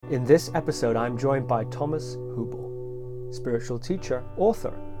In this episode, I'm joined by Thomas Hübl, spiritual teacher,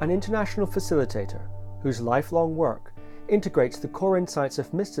 author, and international facilitator whose lifelong work integrates the core insights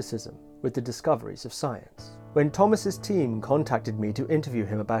of mysticism with the discoveries of science. When Thomas's team contacted me to interview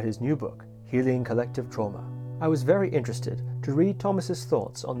him about his new book, Healing Collective Trauma, I was very interested to read Thomas's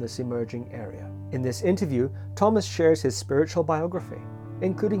thoughts on this emerging area. In this interview, Thomas shares his spiritual biography,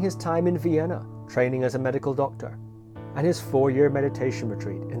 including his time in Vienna, training as a medical doctor, and his 4-year meditation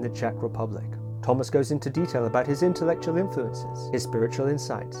retreat in the Czech Republic. Thomas goes into detail about his intellectual influences, his spiritual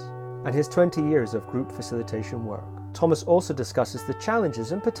insights, and his 20 years of group facilitation work. Thomas also discusses the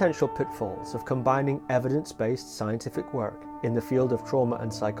challenges and potential pitfalls of combining evidence-based scientific work in the field of trauma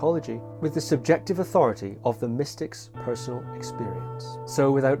and psychology with the subjective authority of the mystic's personal experience.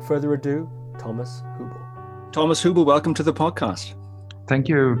 So without further ado, Thomas Hübl. Thomas Hübl, welcome to the podcast. Thank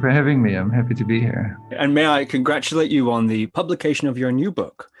you for having me. I'm happy to be here. And may I congratulate you on the publication of your new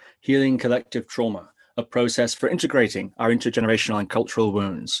book, Healing Collective Trauma, a process for integrating our intergenerational and cultural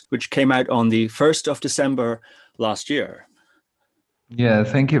wounds, which came out on the 1st of December last year. Yeah,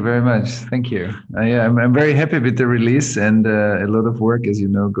 thank you very much. Thank you. I'm very happy with the release, and a lot of work, as you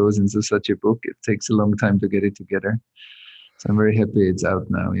know, goes into such a book. It takes a long time to get it together. So I'm very happy it's out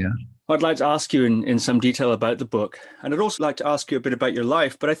now, yeah. I'd like to ask you in some detail about the book, and I'd also like to ask you a bit about your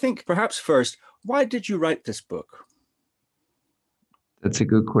life. But I think perhaps first, why did you write this book? That's a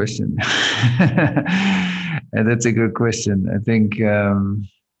good question. And that's a good question. I think,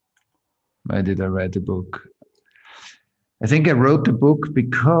 why did I write the book? I think I wrote the book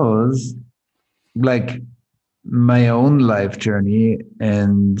because, like, my own life journey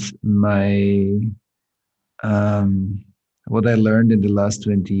and my what I learned in the last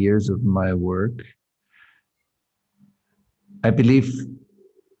 20 years of my work, I believe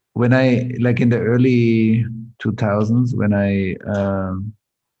when I, like in the early 2000s, when I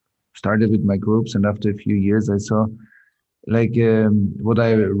started with my groups, and after a few years, I saw like what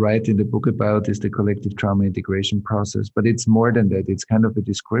I write in the book about is the collective trauma integration process, but it's more than that. It's kind of a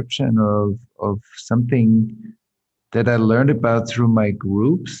description of something that I learned about through my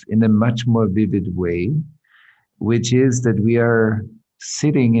groups in a much more vivid way, which is that we are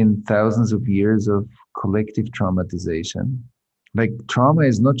sitting in thousands of years of collective traumatization. Like, trauma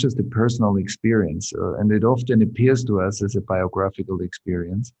is not just a personal experience, and it often appears to us as a biographical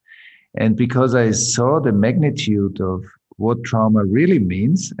experience. And because I saw the magnitude of what trauma really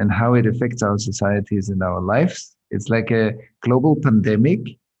means and how it affects our societies and our lives, it's like a global pandemic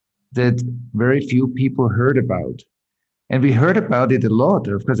that very few people heard about. And we heard about it a lot.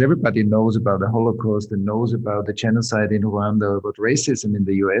 Of course, everybody knows about the Holocaust and knows about the genocide in Rwanda, about racism in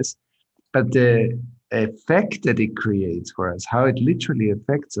the US. But the effect that it creates for us, how it literally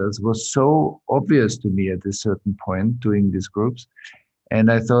affects us, was so obvious to me at a certain point doing these groups. And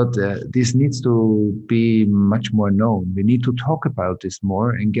I thought this needs to be much more known. We need to talk about this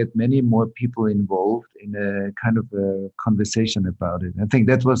more and get many more people involved in a kind of a conversation about it. I think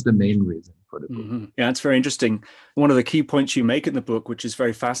that was the main reason for the book. Mm-hmm. Yeah, it's very interesting. One of the key points you make in the book, which is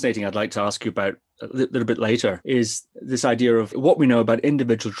very fascinating, I'd like to ask you about a little bit later, is this idea of what we know about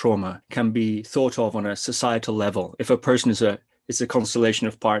individual trauma can be thought of on a societal level. If a person is a constellation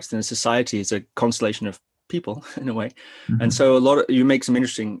of parts, then a society is a constellation of people in a way. Mm-hmm. And so you make some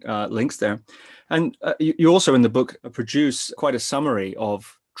interesting links there. And you also in the book produce quite a summary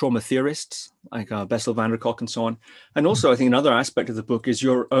of trauma theorists like Bessel van der Kolk and so on. And also I think another aspect of the book is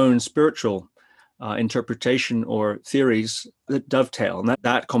your own spiritual interpretation or theories that dovetail, and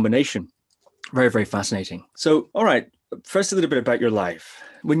that combination, very, very fascinating. So, all right, first a little bit about your life.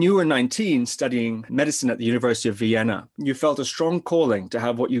 When you were 19 studying medicine at the University of Vienna, you felt a strong calling to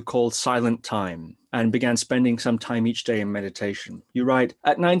have what you called silent time and began spending some time each day in meditation. You write,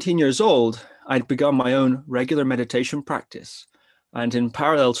 at 19 years old, I'd begun my own regular meditation practice. And in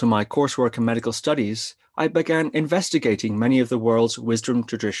parallel to my coursework in medical studies, I began investigating many of the world's wisdom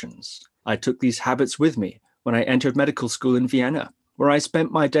traditions. I took these habits with me when I entered medical school in Vienna, where I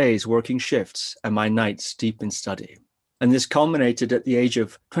spent my days working shifts and my nights deep in study. And this culminated at the age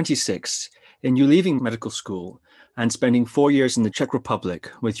of 26 in you leaving medical school and spending 4 years in the Czech Republic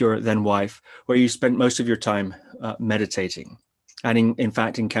with your then wife, where you spent most of your time meditating and in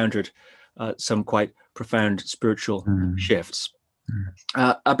fact encountered some quite profound spiritual shifts.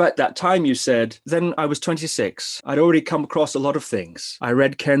 About that time, you said, then I was 26. I'd already come across a lot of things. I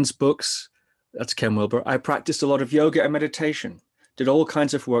read Ken's books. That's Ken Wilber. I practiced a lot of yoga and meditation, did all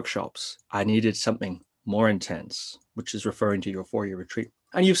kinds of workshops. I needed something more intense, which is referring to your 4-year retreat.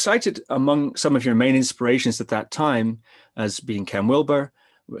 And you've cited among some of your main inspirations at that time as being Ken Wilber,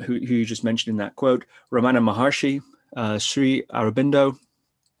 who you just mentioned in that quote, Ramana Maharshi, Sri Aurobindo,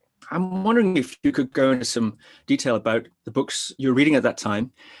 I'm wondering if you could go into some detail about the books you're reading at that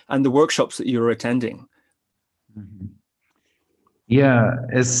time and the workshops that you were attending. Mhm. Yeah,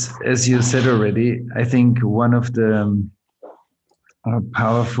 as you said already, I think one of the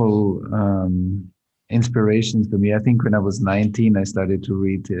powerful inspirations for me. I think when I was 19, I started to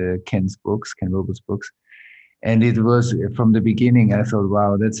read Ken's books, Ken Wilber's books, and it was from the beginning. I thought,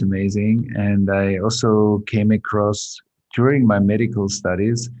 wow, that's amazing. And I also came across during my medical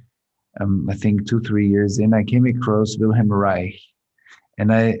studies. I think 2-3 years in, I came across Wilhelm Reich,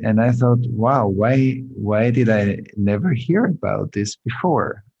 and I thought, wow, why did I never hear about this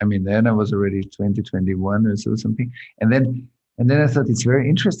before? I mean, then I was already 20, 21 or so something, and then I thought it's very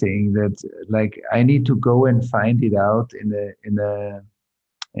interesting that like I need to go and find it out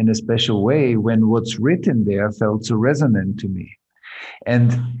in a special way when what's written there felt so resonant to me.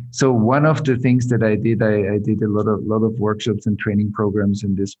 And so one of the things that I did a lot of workshops and training programs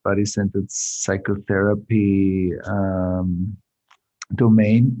in this body-centered psychotherapy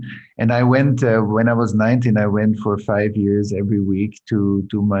domain. And I went when I was 19. I went for 5 years every week to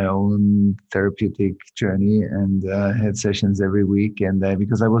do my own therapeutic journey, and had sessions every week. And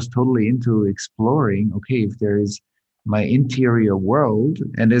because I was totally into exploring, okay, if there is my interior world,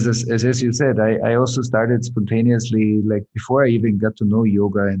 and as you said, I also started spontaneously, like before I even got to know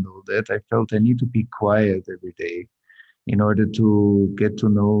yoga and all that. I felt I need to be quiet every day in order to get to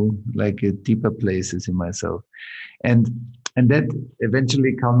know like deeper places in myself. And that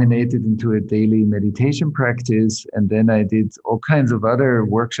eventually culminated into a daily meditation practice. And then I did all kinds of other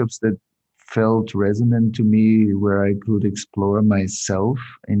workshops that felt resonant to me, where I could explore myself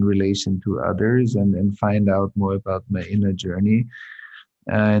in relation to others, and find out more about my inner journey.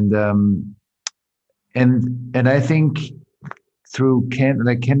 And and I think through Ken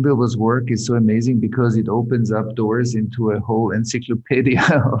Wilber's work is so amazing because it opens up doors into a whole encyclopedia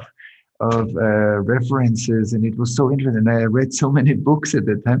of references, and it was so interesting. I read so many books at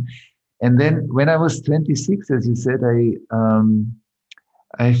that time, and then when I was 26, as you said,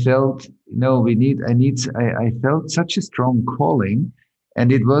 I felt I felt such a strong calling,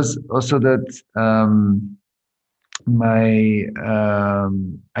 and it was also that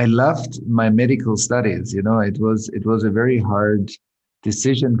I loved my medical studies. It was a very hard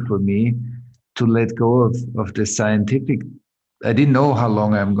decision for me to let go of the scientific. I didn't know how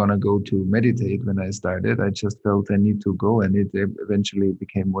long I'm going to go to meditate when I started. I just felt I need to go, and it eventually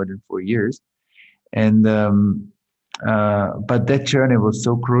became more than 4 years. And but that journey was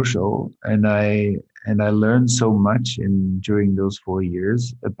so crucial, and I learned so much in during those 4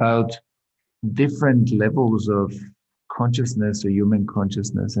 years about different levels of consciousness or human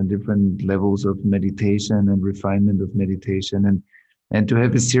consciousness, and different levels of meditation and refinement of meditation. And to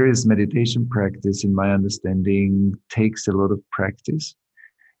have a serious meditation practice, in my understanding, takes a lot of practice.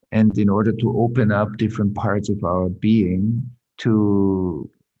 And in order to open up different parts of our being to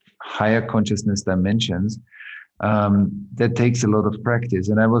higher consciousness dimensions, that takes a lot of practice.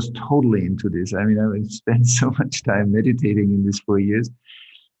 And I was totally into this. I mean, I spent so much time meditating in these 4 years.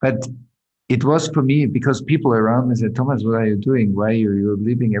 But it was for me because people around me said, Thomas, what are you doing? Why you're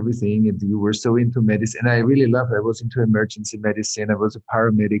leaving everything? And you were so into medicine. And I really loved it. I was into emergency medicine. I was a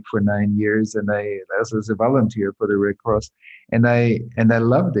paramedic for 9 years, and I also was a volunteer for the Red Cross. And I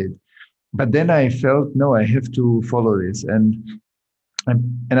loved it. But then I felt, no, I have to follow this. And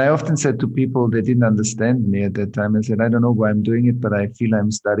I often said to people that didn't understand me at that time, I said, I don't know why I'm doing it, but I feel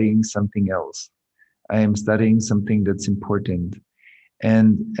I'm studying something else. I am studying something that's important.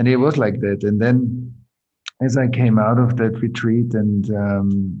 And it was like that. And then as I came out of that retreat, and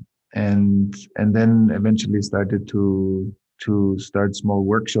then eventually started to start small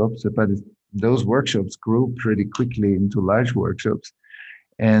workshops, but those workshops grew pretty quickly into large workshops.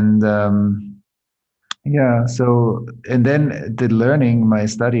 And yeah, so, and then the learning, my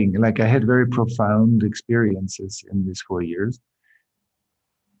studying, like I had very profound experiences in these 4 years.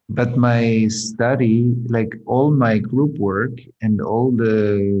 But my study, like all my group work and all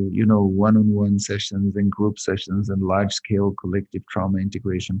the, one-on-one sessions and group sessions and large-scale collective trauma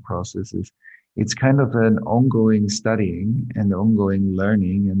integration processes, it's kind of an ongoing studying and ongoing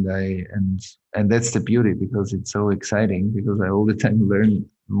learning. And that's the beauty, because it's so exciting, because I all the time learn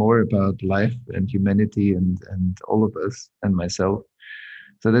more about life and humanity and all of us and myself.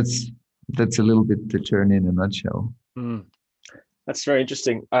 So that's a little bit the journey in a nutshell. Mm. That's very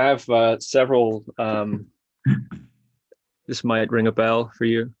interesting. I have several. This might ring a bell for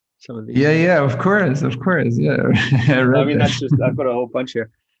you. Some of these. Yeah, of course. Yeah, I mean, that's just, I've got a whole bunch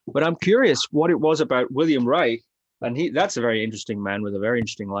here. But I'm curious what it was about William Reich, and that's a very interesting man with a very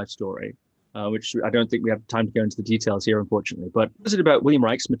interesting life story. which I don't think we have time to go into the details here, unfortunately. But what is it about William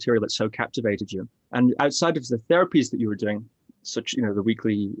Reich's material that so captivated you? And outside of the therapies that you were doing, such, the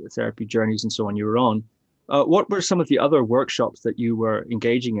weekly therapy journeys and so on you were on, what were some of the other workshops that you were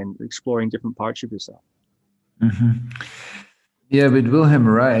engaging in, exploring different parts of yourself? Mm-hmm. Yeah, with Wilhelm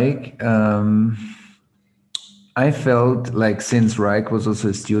Reich, I felt like, since Reich was also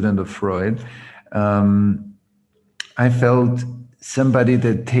a student of Freud, I felt somebody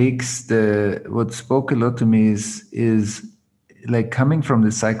that takes what spoke a lot to me is like coming from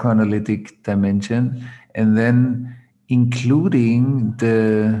the psychoanalytic dimension and then including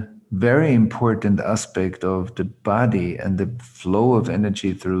the very important aspect of the body and the flow of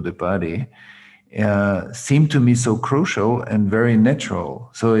energy through the body. Seemed to me so crucial and very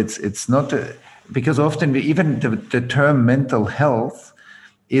natural. So it's not because often even the term mental health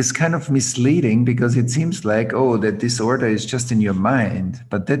is kind of misleading, because it seems like, oh, that disorder is just in your mind,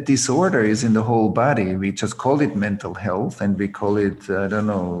 but that disorder is in the whole body. We just call it mental health, and we call it, I don't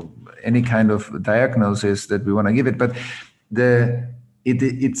know, any kind of diagnosis that we want to give it, but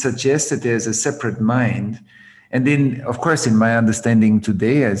it suggests that there's a separate mind. And then, of course, in my understanding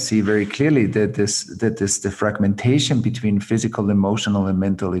today, I see very clearly that the fragmentation between physical, emotional, and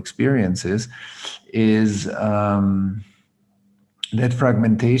mental experiences is that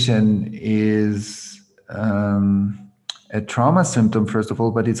fragmentation is a trauma symptom, first of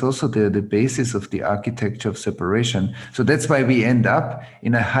all, but it's also the basis of the architecture of separation. So that's why we end up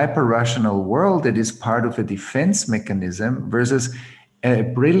in a hyper-rational world that is part of a defense mechanism versus a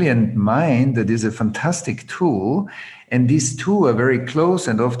brilliant mind that is a fantastic tool. And these two are very close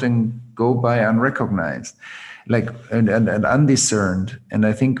and often go by unrecognized, and undiscerned. And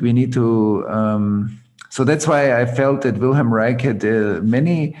I think we need to... So that's why I felt that Wilhelm Reich had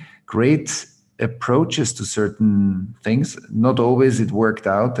many great approaches to certain things. Not always it worked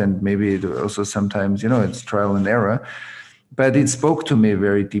out, and maybe it also sometimes, it's trial and error. But it spoke to me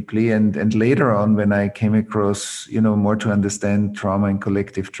very deeply. And later on, when I came across, more to understand trauma and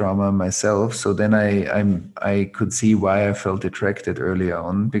collective trauma myself, so then I could see why I felt attracted earlier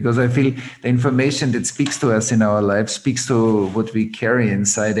on, because I feel the information that speaks to us in our life speaks to what we carry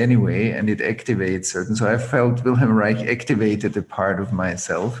inside anyway, and it activates certain. So I felt Wilhelm Reich activated a part of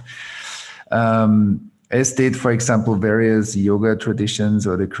myself. As did, for example, various yoga traditions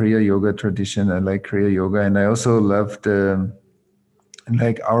or the Kriya Yoga tradition. I like Kriya Yoga. And I also loved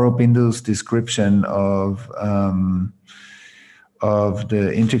Aurobindo's description of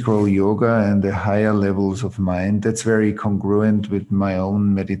the integral yoga and the higher levels of mind. That's very congruent with my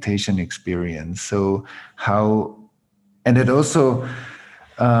own meditation experience. So and it also,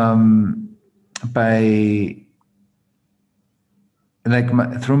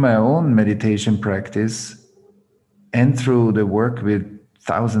 through my own meditation practice and through the work with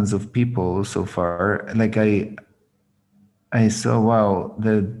thousands of people so far, I saw, wow,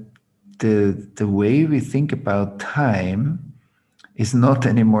 the way we think about time is not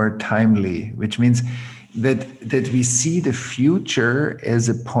anymore timely, which means that we see the future as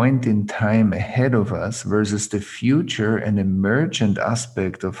a point in time ahead of us versus the future, an emergent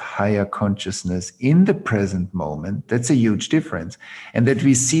aspect of higher consciousness in the present moment. That's a huge difference. And that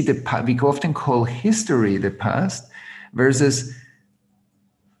we see we often call history the past, versus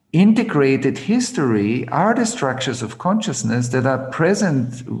integrated history are the structures of consciousness that are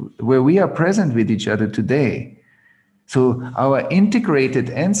present, where we are present with each other today. So our integrated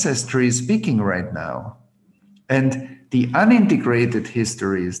ancestry is speaking right now. And the unintegrated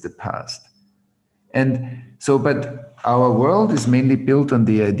history is the past. And so, but our world is mainly built on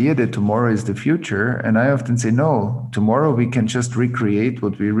the idea that tomorrow is the future. And I often say, no, tomorrow we can just recreate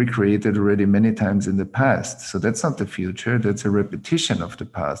what we recreated already many times in the past. So that's not the future. That's a repetition of the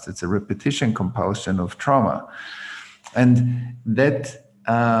past. It's a repetition compulsion of trauma. And that,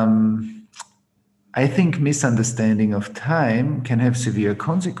 I think, misunderstanding of time can have severe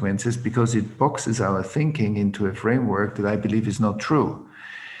consequences, because it boxes our thinking into a framework that I believe is not true.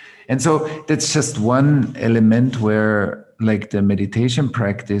 And so that's just one element where, the meditation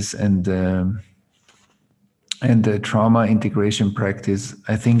practice and the trauma integration practice,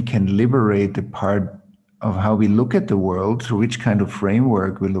 I think, can liberate the part of how we look at the world, through which kind of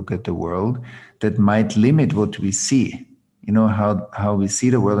framework we look at the world, that might limit what we see, how we see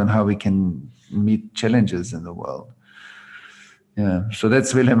the world and how we can meet challenges in the world. Yeah, so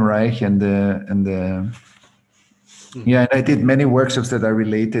that's Wilhelm Reich and yeah, and I did many workshops that are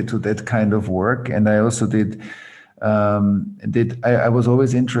related to that kind of work, and I also did. I was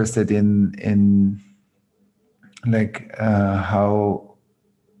always interested in how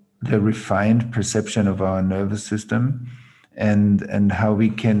the refined perception of our nervous system, and how we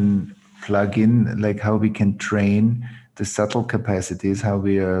can plug in, like how we can train the subtle capacities, how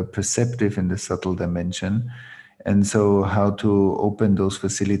we are perceptive in the subtle dimension. And so how to open those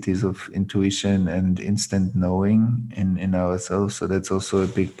facilities of intuition and instant knowing in ourselves. So that's also a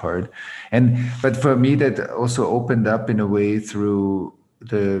big part. But for me, that also opened up in a way through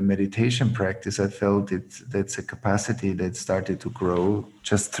the meditation practice. I felt that's a capacity that started to grow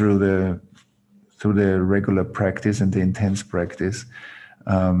just through the regular practice and the intense practice.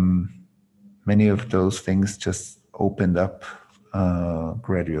 Many of those things just opened up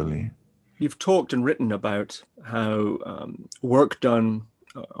gradually. You've talked and written about how work done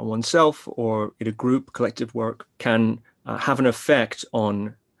on oneself or in a group, collective work, can have an effect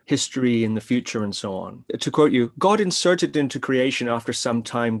on history in the future and so on. To quote you, God inserted into creation after some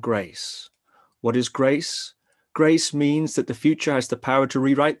time grace. What is grace? Grace means that the future has the power to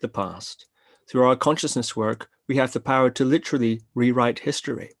rewrite the past. Through our consciousness work, we have the power to literally rewrite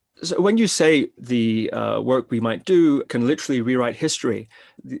history. So when you say the work we might do can literally rewrite history,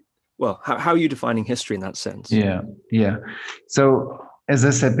 well, how are you defining history in that sense? Yeah. So as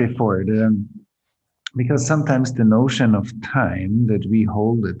I said before, because sometimes the notion of time that we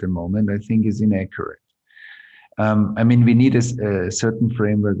hold at the moment, I think, is inaccurate. We need a certain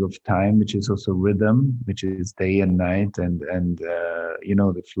framework of time, which is also rhythm, which is day and night, and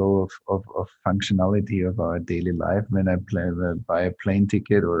the flow of functionality of our daily life. When I buy a plane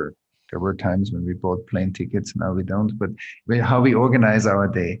ticket, or there were times when we bought plane tickets, now we don't, but how we organize our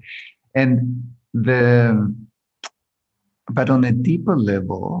day. But on a deeper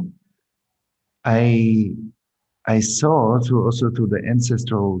level, I saw through the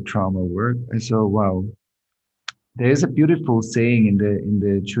ancestral trauma work, I saw, wow, there is a beautiful saying in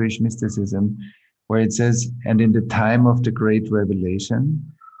the Jewish mysticism where it says, and in the time of the great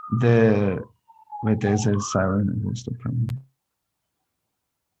revelation, there's a siren.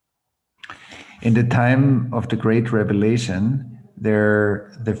 In the time of the great revelation,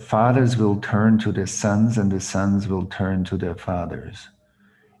 the fathers will turn to their sons, and the sons will turn to their fathers,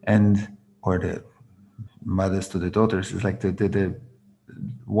 or the mothers to the daughters. It's like the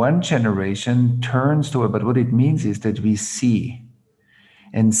one generation turns to it, but what it means is that we see,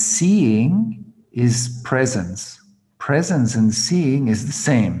 and seeing is presence. Presence and seeing is the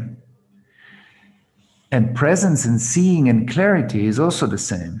same, and presence and seeing and clarity is also the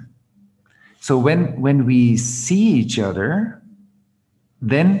same. So when we see each other,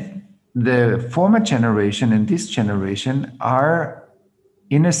 then the former generation and this generation are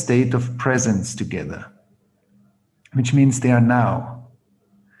in a state of presence together, which means they are now.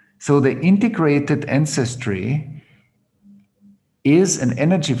 So the integrated ancestry is an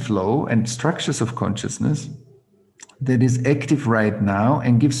energy flow and structures of consciousness that is active right now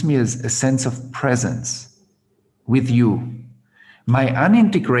and gives me a sense of presence with you. My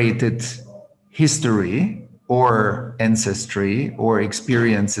unintegrated history or ancestry or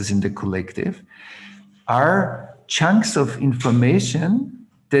experiences in the collective are chunks of information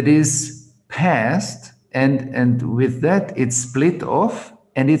that is past, and with that it's split off,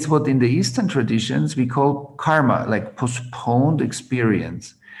 and it's what in the Eastern traditions we call karma, like postponed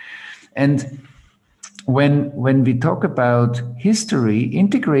experience. And when we talk about history,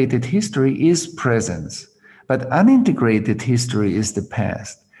 integrated history is presence, but unintegrated history is the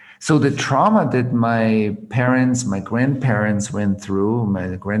past. So the trauma that my parents, my grandparents went through,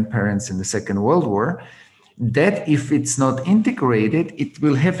 my grandparents in the Second World War, that if it's not integrated, it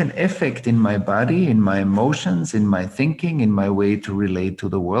will have an effect in my body, in my emotions, in my thinking, in my way to relate to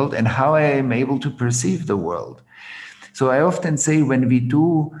the world, and how I am able to perceive the world. So I often say when we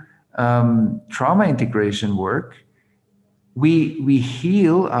do trauma integration work, we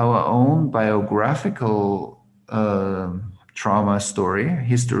heal our own biographical trauma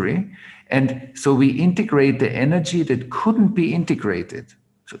history. And so we integrate the energy that couldn't be integrated.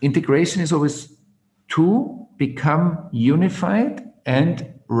 So integration is always to become unified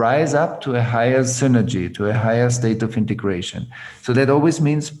and rise up to a higher synergy, to a higher state of integration. So that always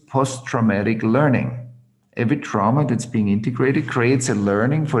means post-traumatic learning. Every trauma that's being integrated creates a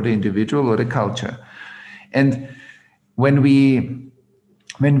learning for the individual or the culture. And when we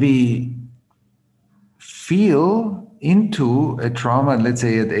feel into a trauma, let's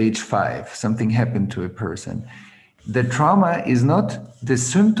say at age 5, something happened to a person, the trauma is not the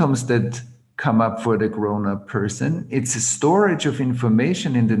symptoms that come up for the grown-up person. It's a storage of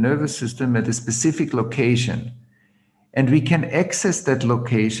information in the nervous system at a specific location. And we can access that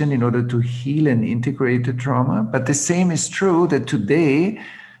location in order to heal and integrate the trauma. But the same is true that today,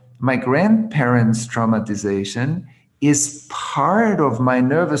 my grandparents' traumatization is part of my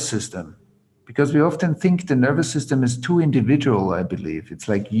nervous system, because we often think the nervous system is too individual, I believe. It's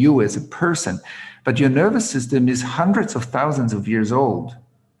like you as a person, but your nervous system is hundreds of thousands of years old.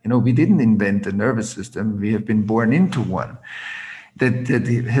 We didn't invent the nervous system. We have been born into one that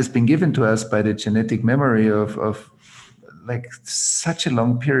has been given to us by the genetic memory of like such a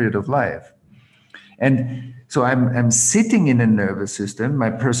long period of life. And so I'm sitting in a nervous system.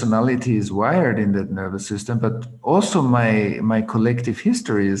 My personality is wired in that nervous system, but also my collective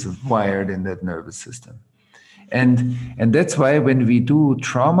history is wired in that nervous system. And that's why when we do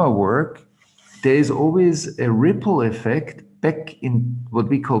trauma work, there is always a ripple effect back in what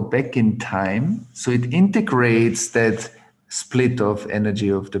we call back in time. So it integrates that split of energy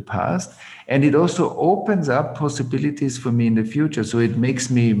of the past, and it also opens up possibilities for me in the future. So it makes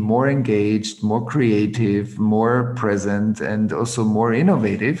me more engaged, more creative, more present, and also more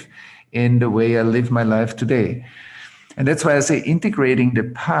innovative in the way I live my life today. And that's why I say integrating the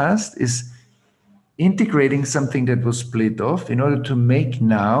past is integrating something that was split off in order to make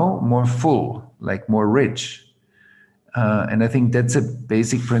now more full, like more rich. And I think that's a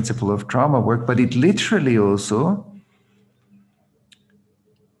basic principle of trauma work, but it literally also,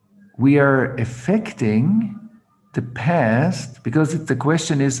 we are affecting the past, because the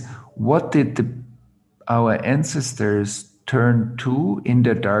question is, what did our ancestors turn to in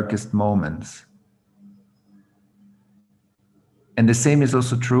their darkest moments? And the same is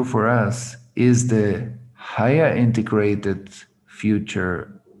also true for us. Is the higher integrated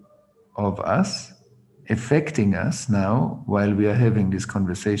future of us affecting us now while we are having this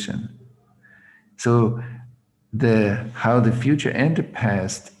conversation? So how the future and the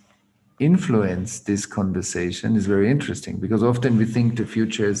past influence this conversation is very interesting, because often we think the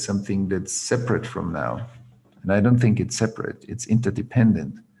future is something that's separate from now. And I don't think it's separate, it's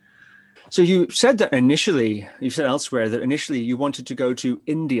interdependent. So you said that initially, you said elsewhere that initially you wanted to go to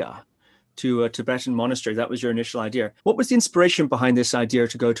India, to a Tibetan monastery. That was your initial idea. What was the inspiration behind this idea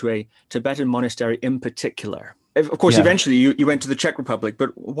to go to a Tibetan monastery in particular? Of course, eventually you went to the Czech Republic,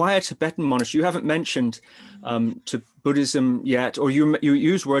 but why a Tibetan monastery? You haven't mentioned to Buddhism yet, or you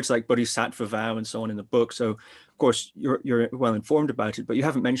use words like Bodhisattva vow and so on in the book. So, of course, you're well informed about it, but you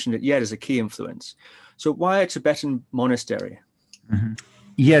haven't mentioned it yet as a key influence. So why a Tibetan monastery? Mm-hmm.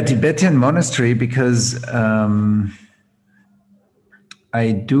 Yeah, Tibetan monastery, because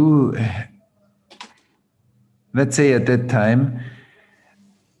I do, let's say at that time,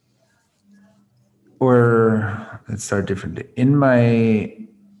 or let's start differently. In my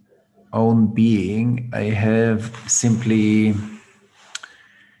own being, I have simply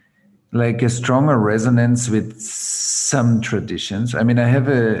like a stronger resonance with some traditions. I mean, I have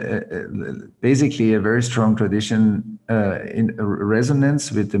basically a very strong tradition in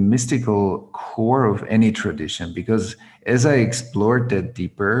resonance with the mystical core of any tradition, because as I explored that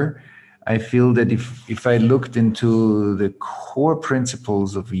deeper, I feel that if I looked into the core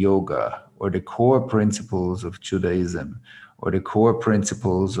principles of yoga, or the core principles of Judaism, or the core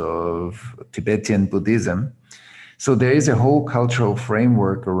principles of Tibetan Buddhism, so there is a whole cultural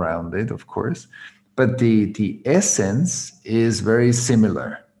framework around it, of course, but the essence is very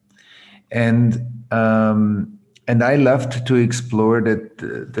similar. And I loved to explore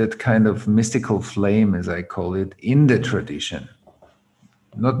that kind of mystical flame, as I call it, in the tradition.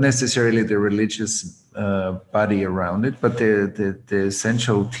 Not necessarily the religious body around it, but the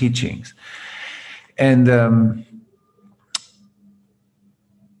essential teachings. And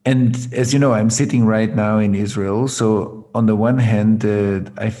as you know, I'm sitting right now in Israel. So on the one hand,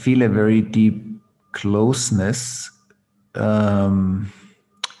 I feel a very deep closeness to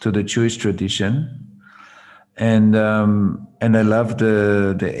the Jewish tradition, and I love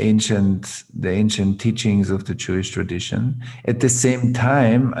the ancient teachings of the Jewish tradition. At the same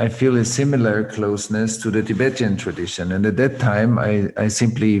time, I feel a similar closeness to the Tibetan tradition, and at that time, I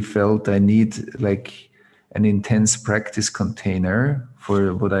simply felt I need like an intense practice container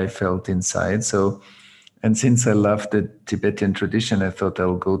for what I felt inside. So, and since I love the Tibetan tradition, I thought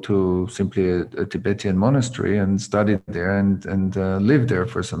I'll go to simply a Tibetan monastery and study there and live there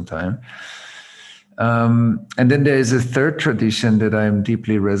for some time. And then there is a third tradition that I'm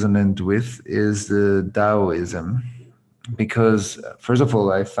deeply resonant with, is the Taoism. Because first of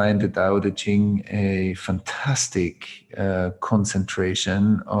all, I find the Tao Te Ching a fantastic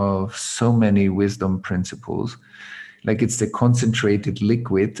concentration of so many wisdom principles. Like it's the concentrated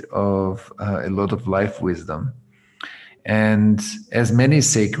liquid of a lot of life wisdom. And as many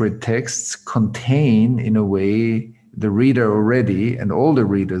sacred texts contain, in a way, the reader already and all the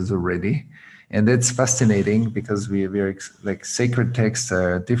readers already. And that's fascinating, because we are like sacred texts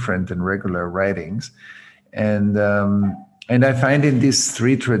are different than regular writings. And And I find in these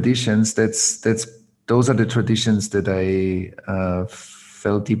three traditions, those are the traditions that I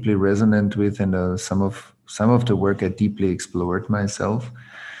felt deeply resonant with, and some of the work I deeply explored myself.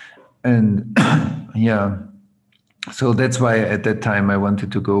 And yeah, so that's why at that time I wanted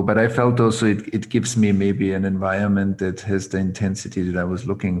to go. But I felt also it gives me maybe an environment that has the intensity that I was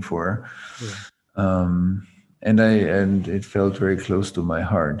looking for. Yeah. And it felt very close to my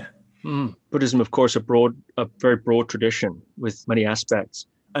heart. Buddhism, of course, a very broad tradition with many aspects,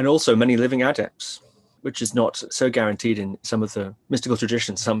 and also many living adepts, which is not so guaranteed in some of the mystical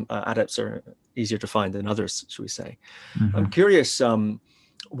traditions. Some adepts are easier to find than others, shall we say. Mm-hmm. I'm curious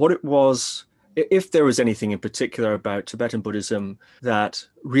what it was, if there was anything in particular about Tibetan Buddhism that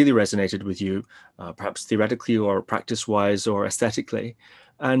really resonated with you, perhaps theoretically or practice-wise or aesthetically.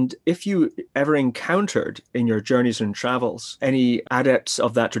 And if you ever encountered in your journeys and travels any adepts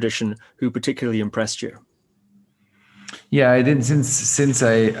of that tradition who particularly impressed you. Yeah, I did since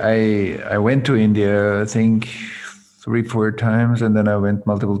I went to India, I think 3-4 times, and then I went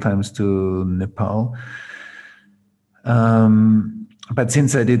multiple times to Nepal. But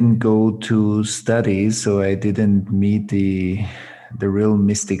since I didn't go to study, so I didn't meet the real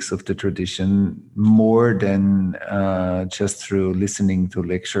mystics of the tradition more than just through listening to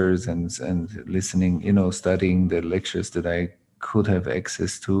lectures and listening, studying the lectures that I could have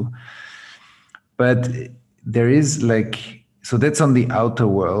access to. But there is so that's on the outer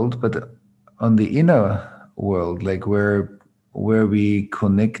world, but on the inner world, like where we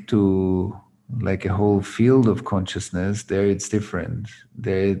connect to like a whole field of consciousness, there it's different.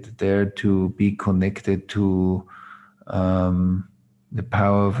 There to be connected to the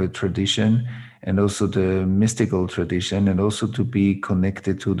power of a tradition, and also the mystical tradition, and also to be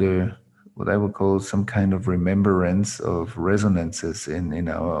connected to the what I would call some kind of remembrance of resonances in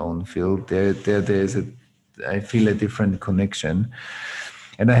our own field. There's I feel a different connection.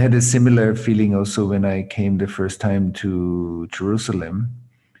 And I had a similar feeling also when I came the first time to Jerusalem,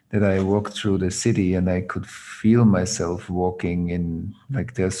 that I walked through the city and I could feel myself walking in,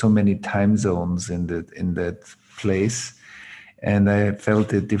 like there are so many time zones in that place. And I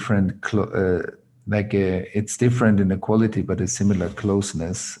felt a different, it's different in the quality, but a similar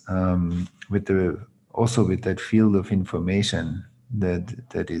closeness with that field of information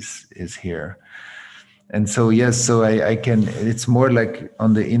that is here. And so yes, so I can. It's more like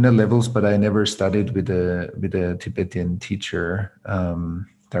on the inner levels, but I never studied with a Tibetan teacher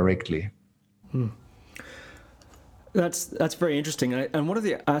directly. That's very interesting. And one of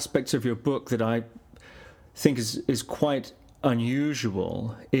the aspects of your book that I think is quite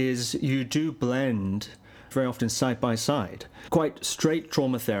unusual is you do blend very often side by side quite straight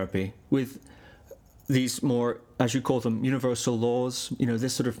trauma therapy with these more, as you call them, universal laws,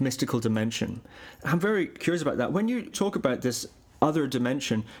 this sort of mystical dimension. I'm very curious about that. When you talk about this other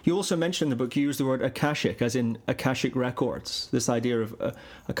dimension, you also mention in the book, you use the word Akashic, as in Akashic records, this idea of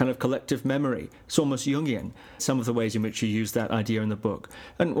a kind of collective memory. It's almost Jungian, some of the ways in which you use that idea in the book.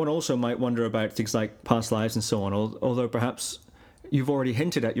 And one also might wonder about things like past lives and so on, although perhaps you've already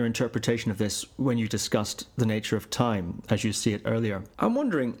hinted at your interpretation of this when you discussed the nature of time, as you see it earlier. I'm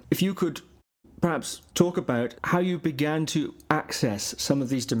wondering if you could perhaps talk about how you began to access some of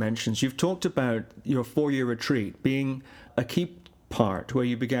these dimensions. You've talked about your 4-year retreat being a key part where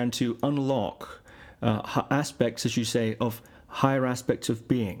you began to unlock aspects, as you say, of higher aspects of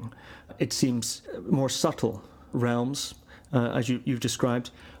being. It seems more subtle realms, as you've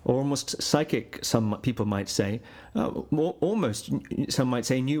described, or almost psychic, some people might say, almost some might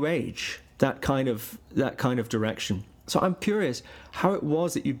say new age, that kind of direction. So I'm curious how it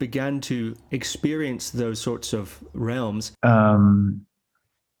was that you began to experience those sorts of realms. As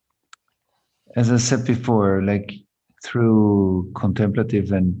I said before, like through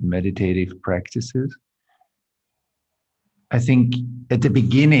contemplative and meditative practices. I think at the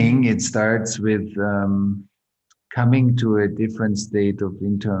beginning, it starts with coming to a different state of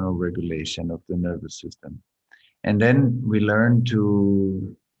internal regulation of the nervous system. And then we learn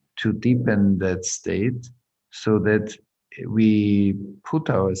to deepen that state so that we put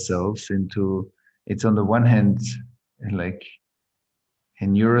ourselves into, it's on the one hand, like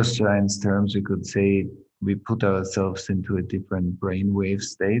in neuroscience terms, we could say we put ourselves into a different brainwave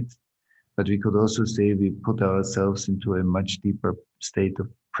state, but we could also say we put ourselves into a much deeper state of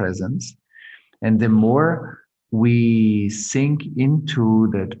presence. And the more we sink into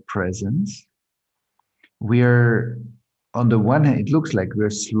that presence, we're, on the one hand, it looks like we're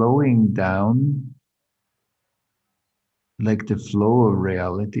slowing down like the flow of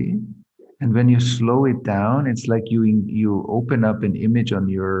reality. And when you slow it down, it's like you open up an image on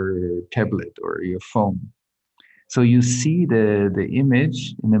your tablet or your phone. So you see the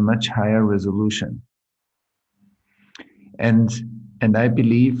image in a much higher resolution. And I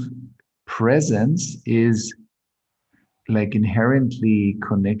believe presence is like inherently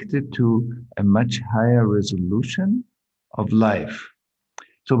connected to a much higher resolution of life.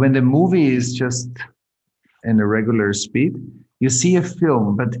 So when the movie is just in a regular speed, you see a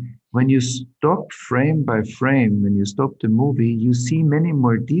film, but when you stop frame by frame, when you stop the movie, you see many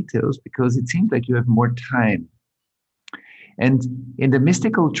more details because it seems like you have more time. And in the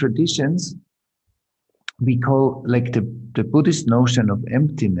mystical traditions, we call like the Buddhist notion of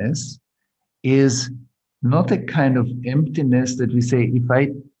emptiness is not a kind of emptiness that we say, if I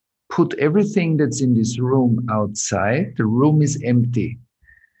put everything that's in this room outside, the room is empty.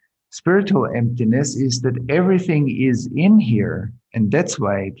 Spiritual emptiness is that everything is in here, and that's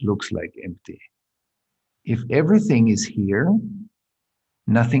why it looks like empty. If everything is here,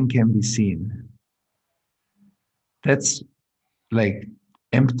 nothing can be seen. That's like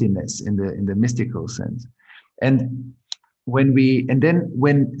emptiness in the mystical sense. And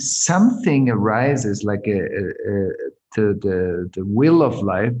when something arises, like the will of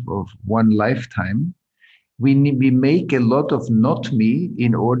life of one lifetime, we make a lot of not me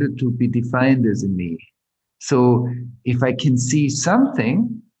in order to be defined as a me. So if I can see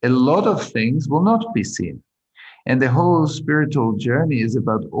something, a lot of things will not be seen. And the whole spiritual journey is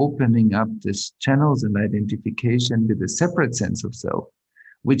about opening up these channels and identification with a separate sense of self,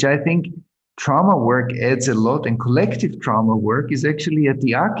 which I think trauma work adds a lot. And collective trauma work is actually at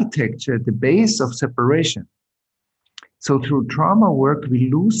the architecture, at the base of separation. So through trauma work,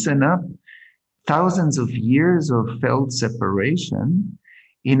 we loosen up thousands of years of felt separation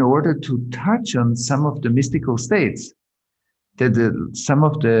in order to touch on some of the mystical states that some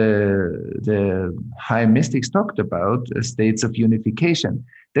of the high mystics talked about, states of unification.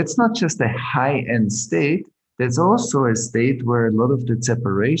 That's not just a high-end state, that's also a state where a lot of the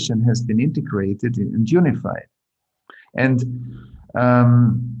separation has been integrated and unified. And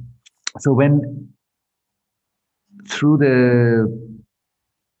so when through the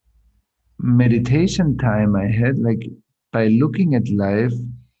meditation time I had, like by looking at life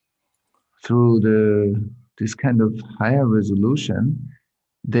through this kind of higher resolution,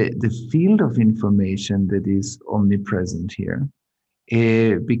 the field of information that is omnipresent here,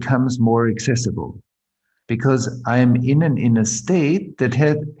 it becomes more accessible because I'm in a state that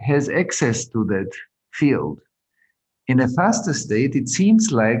has access to that field. In a faster state, it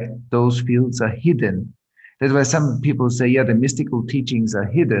seems like those fields are hidden. That's why some people say, yeah, the mystical teachings are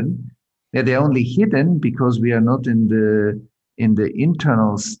hidden. Yeah, they're only hidden because we are not in the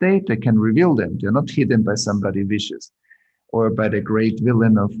internal state that can reveal them. They're not hidden by somebody vicious or by the great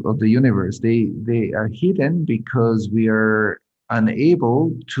villain of the universe. They are hidden because we are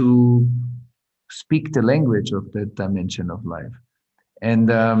unable to speak the language of that dimension of life. And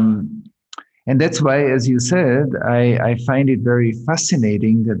that's why, as you said, I find it very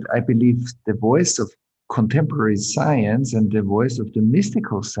fascinating that I believe the voice of contemporary science and the voice of the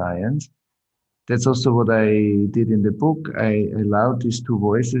mystical science, that's also what I did in the book. I allowed these two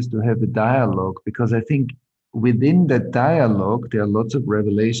voices to have a dialogue because I think within that dialogue, there are lots of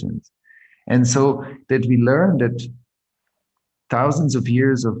revelations. And so that we learn that thousands of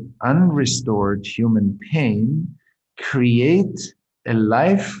years of unrestored human pain create a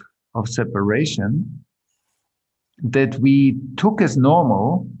life of separation that we took as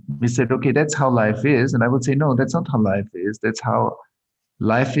normal. We said, okay, that's how life is. And I would say, no, that's not how life is. That's how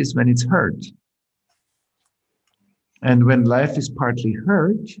life is when it's hurt. And when life is partly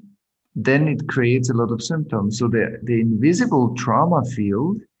hurt, then it creates a lot of symptoms. So the invisible trauma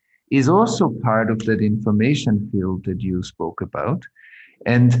field is also part of that information field that you spoke about.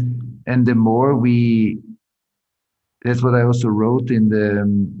 And the more that's what I also wrote in the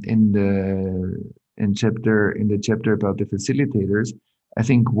chapter about the facilitators. I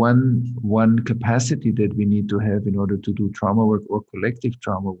think one capacity that we need to have in order to do trauma work or collective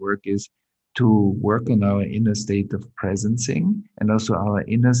trauma work is to work on our inner state of presencing and also our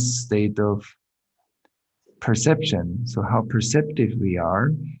inner state of perception. So how perceptive we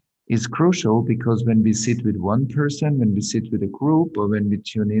are is crucial, because when we sit with one person, when we sit with a group, or when we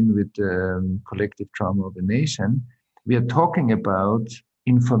tune in with the collective trauma of a nation, we are talking about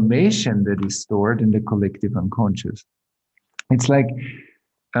information that is stored in the collective unconscious. It's like,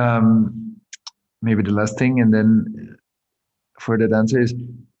 maybe the last thing, and then for that answer is,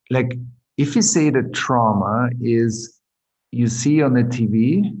 like, if you say that trauma is, you see on the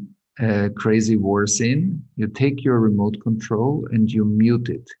TV a crazy war scene, you take your remote control and you mute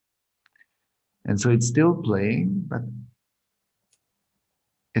it. And so it's still playing, but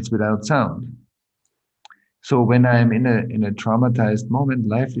it's without sound. So when I'm in a traumatized moment,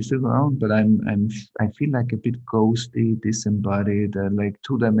 life is still around, but I feel like a bit ghosty, disembodied, like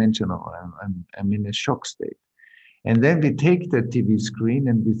two-dimensional. I'm in a shock state. And then we take that TV screen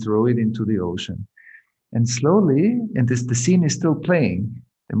and we throw it into the ocean. And slowly, and the scene is still playing,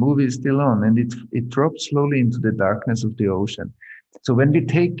 the movie is still on, and it drops slowly into the darkness of the ocean. So when we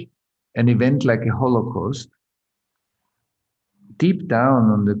take an event like a Holocaust, deep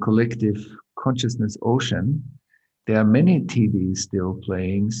down on the collective consciousness ocean, there are many TVs still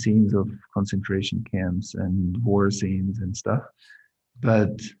playing scenes of concentration camps and war scenes and stuff.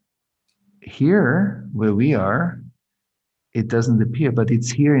 But here, where we are, it doesn't appear, but it's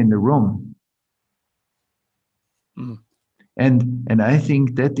here in the room. Mm. And I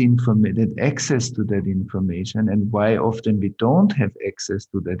think that that access to that information, and why often we don't have access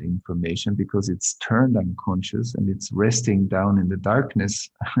to that information, because it's turned unconscious and it's resting down in the darkness.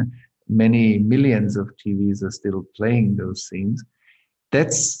 Many millions of TVs are still playing those scenes.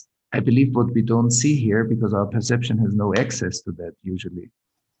 That's, I believe, what we don't see here, because our perception has no access to that usually.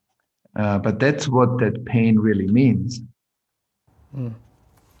 But that's what that pain really means. Mm.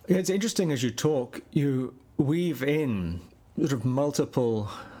 Yeah, it's interesting as you talk, you weave in sort of multiple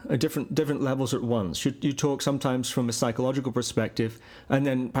different levels at once. You talk sometimes from a psychological perspective, and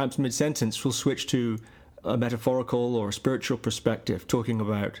then perhaps mid-sentence we'll switch to a metaphorical or a spiritual perspective, talking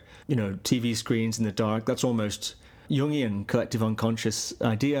about, TV screens in the dark. That's almost Jungian collective unconscious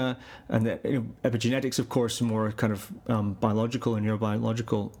idea, and that epigenetics, of course, more kind of biological and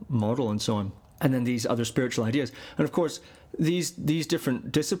neurobiological model, and so on. And then these other spiritual ideas, and of course, these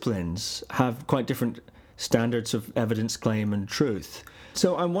different disciplines have quite different standards of evidence, claim, and truth.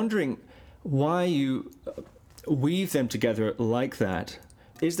 So I'm wondering why you weave them together like that.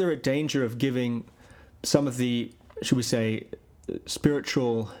 Is there a danger of giving some of the, should we say,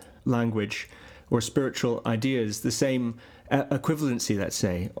 spiritual language or spiritual ideas the same equivalency, let's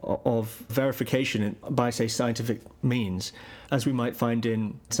say, of verification by, say, scientific means, as we might find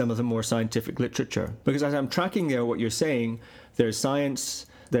in some of the more scientific literature? Because as I'm tracking there what you're saying, there's science,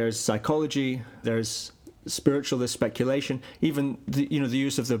 there's psychology, there's spiritual, there's speculation, even the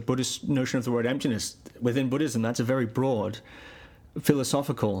use of the Buddhist notion of the word emptiness. Within Buddhism, that's a very broad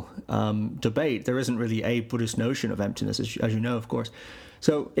philosophical debate. There isn't really a Buddhist notion of emptiness, as you know, of course.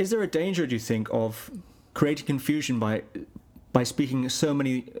 So is there a danger, do you think, of creating confusion by speaking so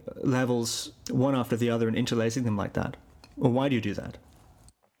many levels, one after the other, and interlacing them like that? Or why do you do that?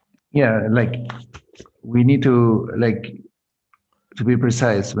 Yeah, we need to be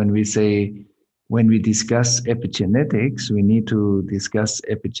precise when we discuss epigenetics, we need to discuss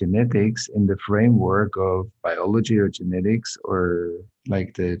epigenetics in the framework of biology or genetics, or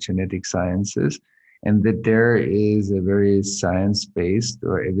like the genetic sciences, and that there is a very science-based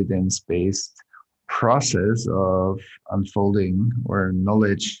or evidence-based process of unfolding or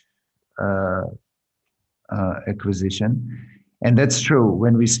knowledge acquisition. And that's true.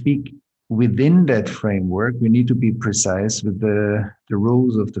 When we speak within that framework, we need to be precise with the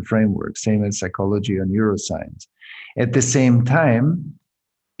rules of the framework, same as psychology or neuroscience. At the same time,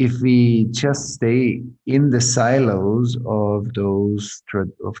 if we just stay in the silos of those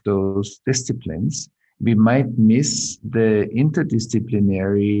disciplines, we might miss the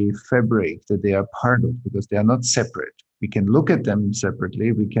interdisciplinary fabric that they are part of, because they are not separate. We can look at them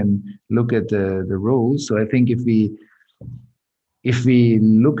separately. We can look at the rules. So I think if we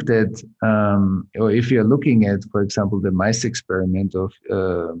looked at, or if you're looking at, for example, the mice experiment of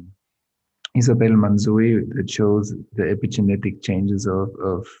Isabelle Manzui, that shows the epigenetic changes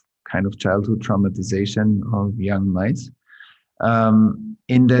of kind of childhood traumatization of young mice.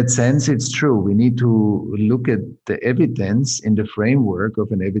 In that sense, it's true. We need to look at the evidence in the framework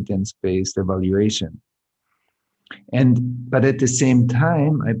of an evidence-based evaluation. But at the same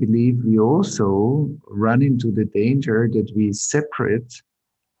time, I believe we also run into the danger that we separate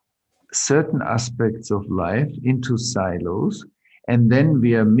certain aspects of life into silos, and then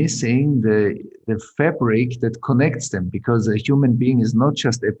we are missing the fabric that connects them, because a human being is not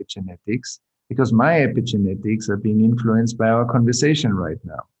just epigenetics, because my epigenetics are being influenced by our conversation right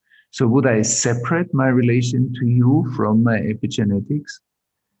now. So would I separate my relation to you from my epigenetics?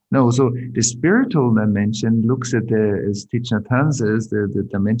 No. So the spiritual dimension looks at as Thich Nhat Hanh says, the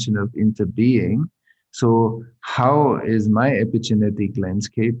dimension of interbeing. So how is my epigenetic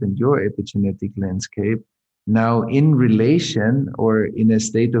landscape and your epigenetic landscape now in relation or in a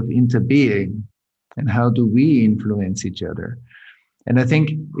state of interbeing? And how do we influence each other? And I think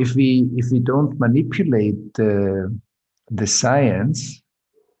if we don't manipulate the science,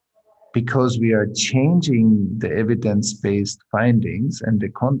 because we are changing the evidence-based findings and the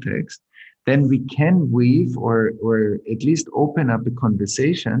context, then we can weave or at least open up a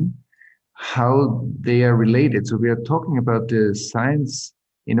conversation how they are related. So we are talking about the science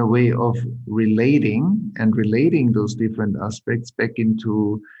in a way of relating those different aspects back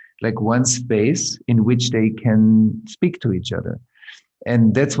into like one space in which they can speak to each other.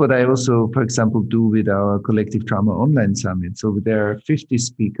 And that's what I also, for example, do with our Collective Trauma Online Summit. So there are 50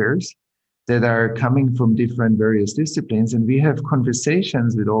 speakers that are coming from different various disciplines, and we have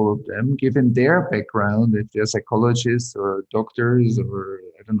conversations with all of them, given their background, if they're psychologists or doctors or,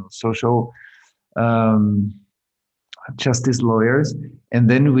 I don't know, social justice lawyers. And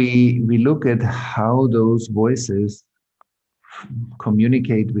then we look at how those voices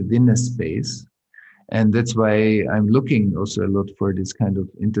communicate within a space. And that's why I'm looking also a lot for this kind of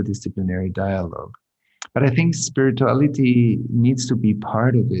interdisciplinary dialogue. But I think spirituality needs to be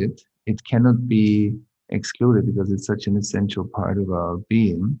part of it. It cannot be excluded because it's such an essential part of our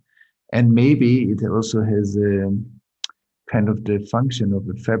being. And maybe it also has a kind of the function of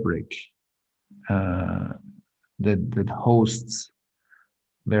a fabric that hosts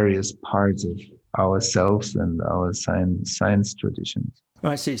various parts of ourselves and our science traditions.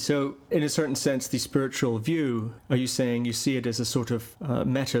 I see. So, in a certain sense, the spiritual view, are you saying you see it as a sort of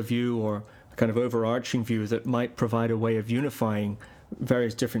meta view or a kind of overarching view that might provide a way of unifying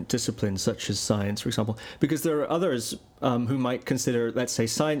various different disciplines, such as science, for example? Because there are others who might consider, let's say,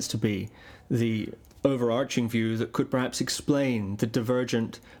 science to be the overarching view that could perhaps explain the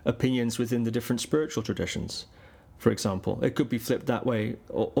divergent opinions within the different spiritual traditions. For example, it could be flipped that way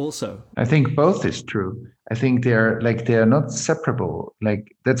also. I think both is true. I think they are not separable.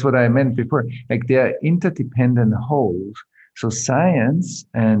 Like that's what I meant before. Like they are interdependent wholes. So science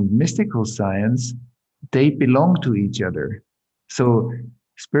and mystical science, they belong to each other. So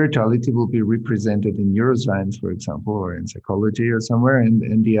spirituality will be represented in neuroscience, for example, or in psychology or somewhere,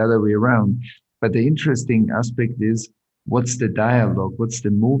 and the other way around. But the interesting aspect is, what's the dialogue? What's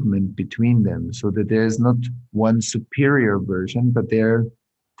the movement between them? So that there's not one superior version, but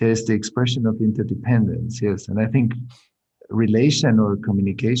there's the expression of interdependence. Yes. And I think relation or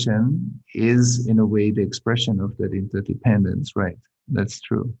communication is, in a way, the expression of that interdependence. Right. That's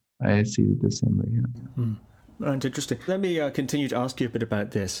true. I see it the same way. Yeah. Mm. And interesting. Let me continue to ask you a bit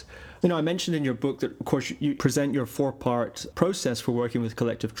about this. You know, I mentioned in your book that, of course, you present your 4-part process for working with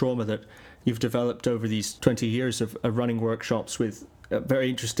collective trauma that you've developed over these 20 years of running workshops with very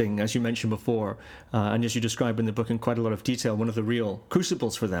interesting, as you mentioned before, and as you describe in the book in quite a lot of detail. One of the real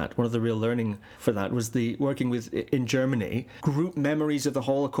crucibles for that, one of the real learning for that was the working with, in Germany, group memories of the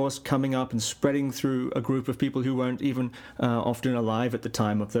Holocaust coming up and spreading through a group of people who weren't even often alive at the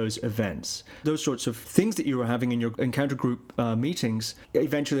time of those events. Those sorts of things that you were having in your encounter group meetings,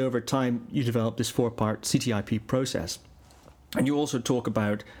 eventually over time you developed this 4-part CTIP process. And you also talk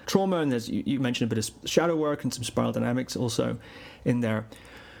about trauma, and you mentioned a bit of shadow work and some spiral dynamics also in there.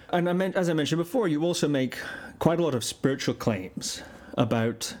 And as I mentioned before, you also make quite a lot of spiritual claims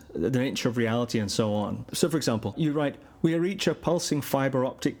about the nature of reality and so on. So, for example, you write, "We are each a pulsing fiber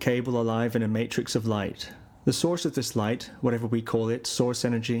optic cable alive in a matrix of light. The source of this light, whatever we call it, source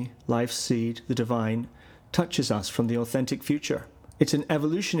energy, life's seed, the divine, touches us from the authentic future. It's an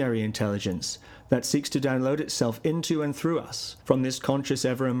evolutionary intelligence that seeks to download itself into and through us. From this conscious,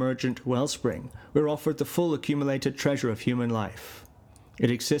 ever-emergent wellspring, we're offered the full accumulated treasure of human life. It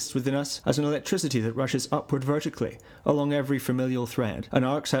exists within us as an electricity that rushes upward vertically along every familial thread and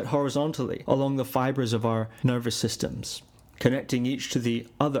arcs out horizontally along the fibers of our nervous systems, connecting each to the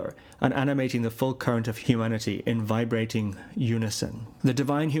other and animating the full current of humanity in vibrating unison. The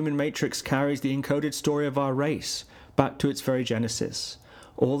divine human matrix carries the encoded story of our race back to its very genesis.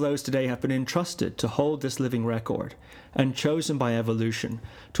 All those today have been entrusted to hold this living record and chosen by evolution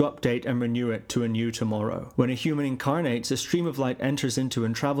to update and renew it to a new tomorrow. When a human incarnates, a stream of light enters into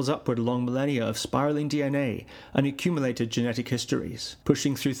and travels upward along millennia of spiraling DNA and accumulated genetic histories.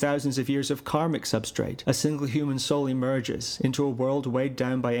 Pushing through thousands of years of karmic substrate, a single human soul emerges into a world weighed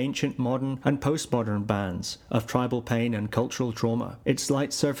down by ancient, modern, and postmodern bands of tribal pain and cultural trauma. Its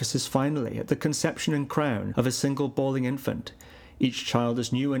light surfaces finally at the conception and crown of a single bawling infant. Each child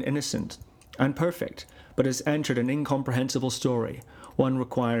is new and innocent and perfect, but has entered an incomprehensible story, one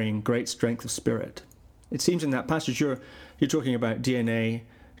requiring great strength of spirit." It seems in that passage you're talking about DNA,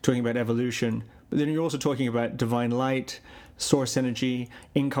 talking about evolution, but then you're also talking about divine light, source energy,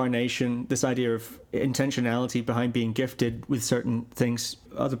 incarnation, this idea of intentionality behind being gifted with certain things.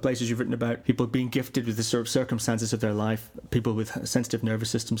 Other places you've written about people being gifted with the sort of circumstances of their life, people with sensitive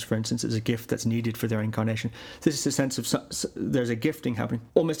nervous systems, for instance, is a gift that's needed for their incarnation. This is a sense of there's a gifting happening.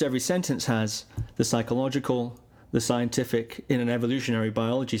 Almost every sentence has the psychological, the scientific, in an evolutionary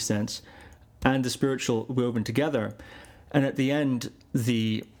biology sense, and the spiritual woven together. And at the end,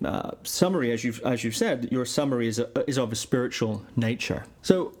 the summary, as you've said, your summary is of a spiritual nature.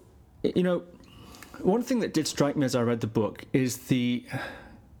 So, one thing that did strike me as I read the book is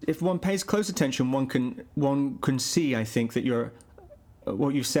if one pays close attention, one can see, I think, that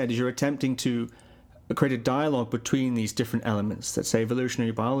what you've said is you're attempting to create a dialogue between these different elements, let's say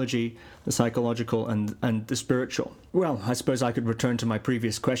evolutionary biology, the psychological, and the spiritual. Well, I suppose I could return to my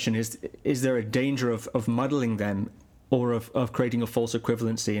previous question: is there a danger of muddling them, or of creating a false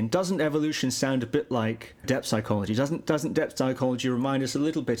equivalency? And doesn't evolution sound a bit like depth psychology? Doesn't depth psychology remind us a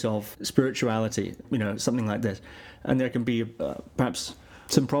little bit of spirituality, something like this? And there can be perhaps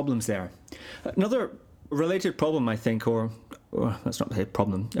some problems there. Another related problem, I think, or that's not a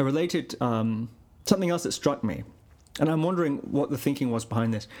problem, a related something else that struck me, and I'm wondering what the thinking was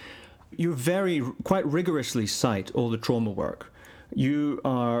behind this. You quite rigorously cite all the trauma work. You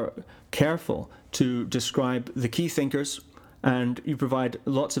are careful to describe the key thinkers, and you provide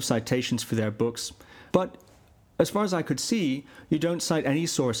lots of citations for their books. But as far as I could see, you don't cite any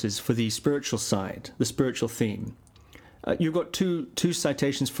sources for the spiritual side, the spiritual theme. You've got two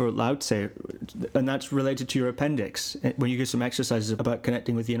citations for Lao Tse, and that's related to your appendix, when you give some exercises about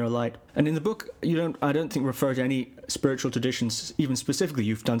connecting with the inner light. And in the book, I don't think refer to any spiritual traditions, even specifically.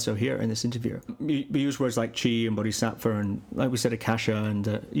 You've done so here in this interview. You use words like Chi and Bodhisattva, and like we said, Akasha,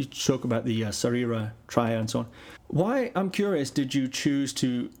 and you talk about the Sarira Traya and so on. Why, I'm curious, did you choose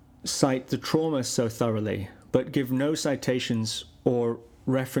to cite the trauma so thoroughly, but give no citations or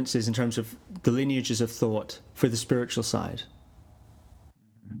references in terms of the lineages of thought for the spiritual side?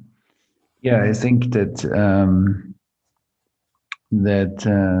 Yeah, I think that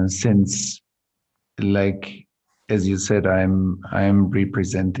since, like as you said, I'm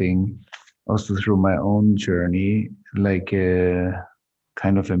representing also through my own journey, like a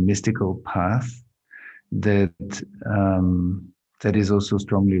kind of a mystical path that is also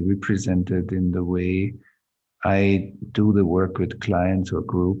strongly represented in the way I do the work with clients or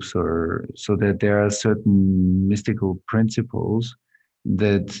groups, or so that there are certain mystical principles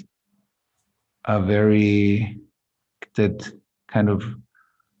that are that kind of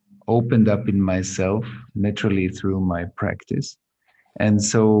opened up in myself naturally through my practice. And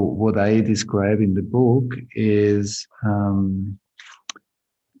so what I describe in the book is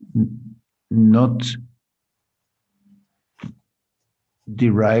not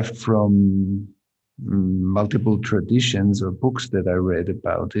derived from multiple traditions or books that I read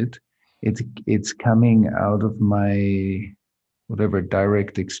about it. It's coming out of my whatever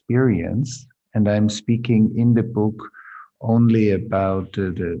direct experience, and I'm speaking in the book only about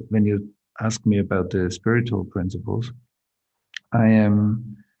when you ask me about the spiritual principles, I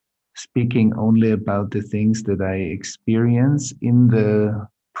am speaking only about the things that I experience in the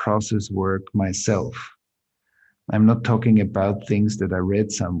process work myself. I'm not talking about things that I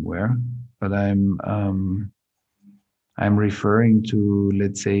read somewhere, but I'm referring to,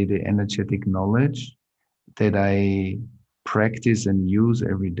 let's say, the energetic knowledge that I practice and use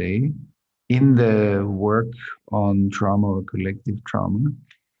every day in the work on trauma or collective trauma.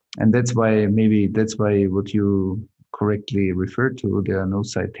 And that's why what you correctly referred to, there are no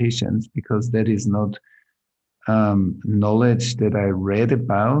citations, because that is not knowledge that I read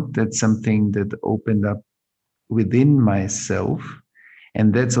about. That's something that opened up within myself.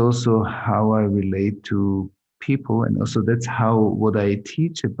 And that's also how I relate to people. And also that's what I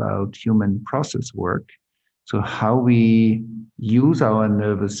teach about human process work. So how we use our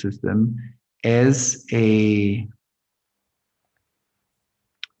nervous system as a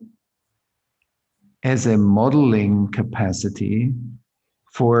modeling capacity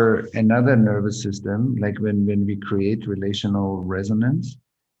for another nervous system, like when we create relational resonance,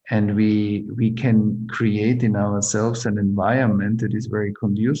 and we can create in ourselves an environment that is very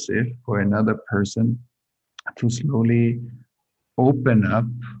conducive for another person to slowly open up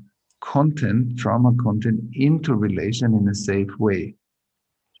content, trauma content, into relation in a safe way.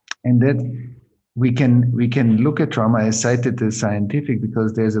 And that we can look at trauma. I cited the scientific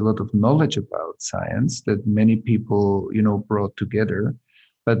because there's a lot of knowledge about science that many people brought together,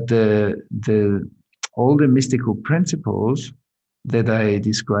 but all the mystical principles that I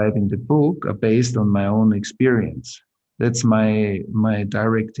describe in the book are based on my own experience. That's my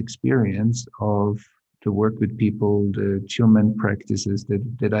direct experience of the work with people, the human practices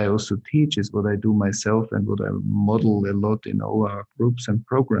that I also teach is what I do myself and what I model a lot in all our groups and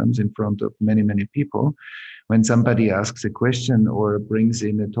programs in front of many, many people. When somebody asks a question or brings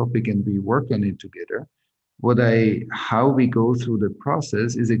in a topic and we work on it together, how we go through the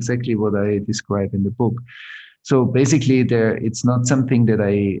process is exactly what I describe in the book. So basically, it's not something that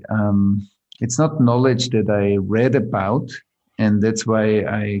I it's not knowledge that I read about, and that's why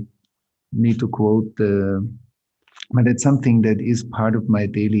I need to quote but it's something that is part of my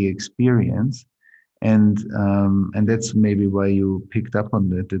daily experience, and that's maybe why you picked up on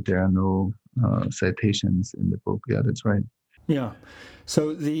that there are no citations in the book. Yeah, that's right. Yeah.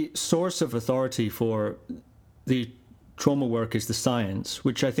 So the source of authority for the trauma work is the science,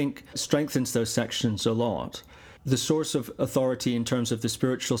 which I think strengthens those sections a lot. The source of authority in terms of the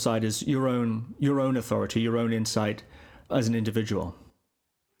spiritual side is your own authority, your own insight as an individual.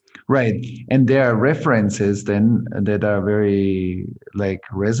 Right. And there are references then that are very like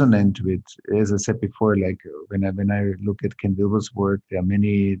resonant with, as I said before, like when I look at Ken Wilber's work, there are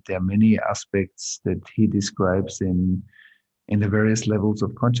many aspects that he describes in the various levels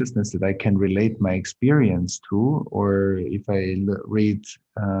of consciousness that I can relate my experience to, or if I read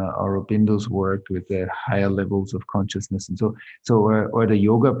Aurobindo's work with the higher levels of consciousness, and or the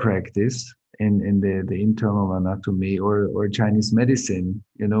yoga practice in the internal anatomy, or Chinese medicine,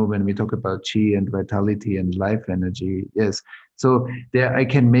 when we talk about qi and vitality and life energy. Yes. So there I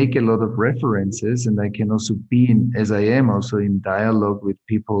can make a lot of references, and I can also be as I am also in dialogue with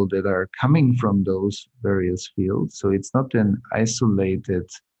people that are coming from those various fields. So it's not an isolated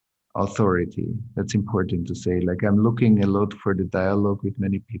authority. That's important to say. Like, I'm looking a lot for the dialogue with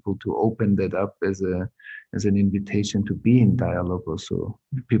many people to open that up as an invitation to be in dialogue also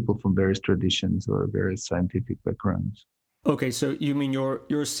with people from various traditions or various scientific backgrounds. Okay, so you mean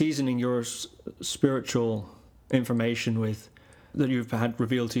you're seasoning your spiritual information that you've had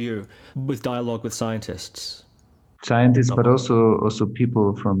revealed to you with dialogue with scientists, but also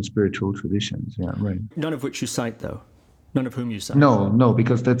people from spiritual traditions. Yeah, right. None of which you cite, though. None of whom you cite. No,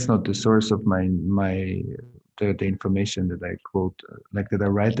 because that's not the source of the information that I quote, like that I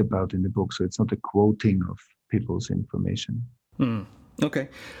write about in the book. So it's not a quoting of people's information. Okay.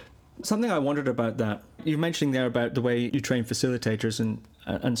 Something I wondered about that, you're mentioning there about the way you train facilitators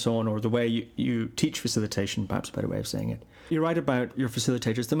and so on, or the way you teach facilitation, perhaps a better way of saying it. You're right about your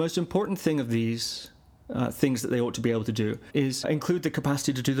facilitators. The most important thing of these things that they ought to be able to do is include the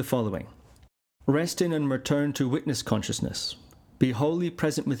capacity to do the following. Rest in and return to witness consciousness. Be wholly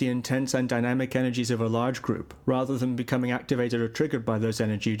present with the intense and dynamic energies of a large group, rather than becoming activated or triggered by those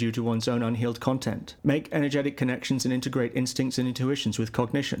energies due to one's own unhealed content. Make energetic connections and integrate instincts and intuitions with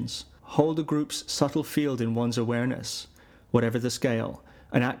cognitions. Hold a group's subtle field in one's awareness, whatever the scale,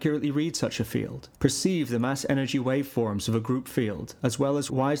 and accurately read such a field. Perceive the mass energy waveforms of a group field, as well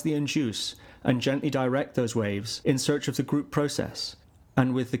as wisely induce and gently direct those waves in search of the group process,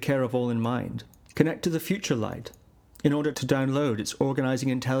 and with the care of all in mind. Connect to the future light, in order to download its organizing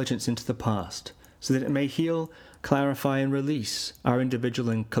intelligence into the past, so that it may heal, clarify, and release our individual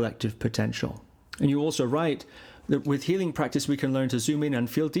and collective potential. And you also write that with healing practice we can learn to zoom in and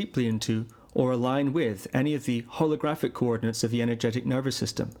feel deeply into or align with any of the holographic coordinates of the energetic nervous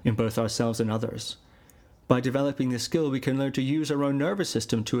system in both ourselves and others. By developing this skill, we can learn to use our own nervous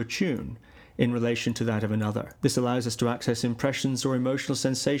system to attune in relation to that of another. This allows us to access impressions or emotional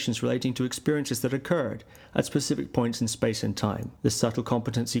sensations relating to experiences that occurred at specific points in space and time. This subtle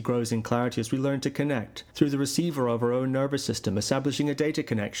competency grows in clarity as we learn to connect through the receiver of our own nervous system, establishing a data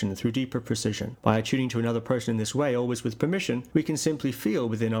connection through deeper precision. By attuning to another person in this way, always with permission, we can simply feel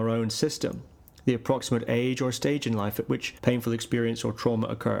within our own system the approximate age or stage in life at which painful experience or trauma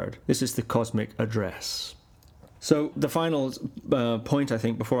occurred. This is the cosmic address. So the final point, I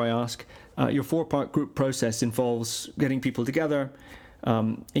think, before I ask, your 4-part group process involves getting people together,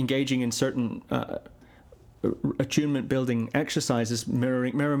 engaging in certain attunement building exercises,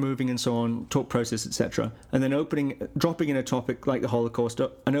 mirror moving and so on, talk process, etc., and then dropping in a topic like the Holocaust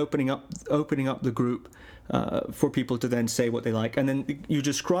and opening up the group for people to then say what they like. And then you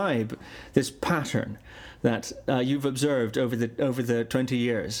describe this pattern that you've observed over the 20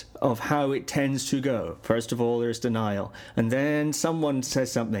 years of how it tends to go. First of all, there's denial, and then someone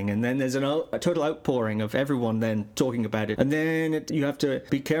says something, and then there's a total outpouring of everyone then talking about it, and then you have to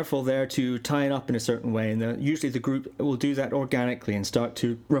be careful there to tie it up in a certain way, and usually the group will do that organically and start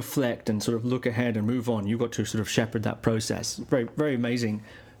to reflect and sort of look ahead and move on. You've got to sort of shepherd that process. Very, very amazing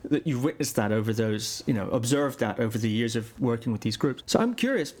that you've witnessed that over those, observed that over the years of working with these groups. So I'm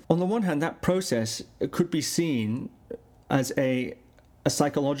curious, on the one hand, that process could be seen as a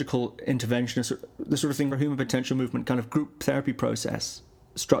psychological intervention, the sort of thing for human potential movement, kind of group therapy process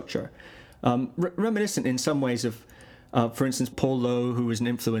structure, reminiscent in some ways of, for instance, Paul Lowe, who was an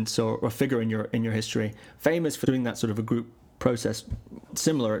influence or a figure in your history, famous for doing that sort of a group process,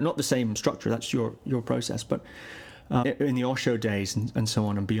 similar, not the same structure, that's your process, but in the Osho days and so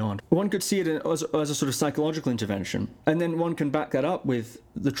on and beyond. One could see it as a sort of psychological intervention, and then one can back that up with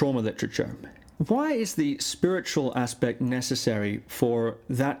the trauma literature. Why is the spiritual aspect necessary for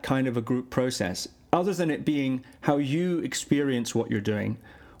that kind of a group process? Other than it being how you experience what you're doing,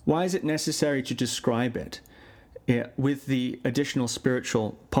 why is it necessary to describe it with the additional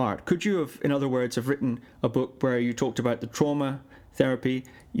spiritual part? Could you have, in other words, have written a book where you talked about the trauma therapy,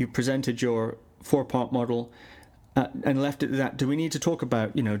 you presented your 4-part model, and left it at that? Do we need to talk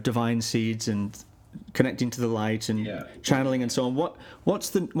about, divine seeds and connecting to the light and channeling and so on? What's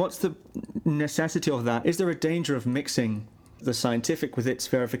the necessity of that? Is there a danger of mixing the scientific with its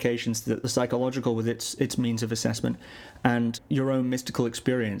verifications, the psychological with its means of assessment, and your own mystical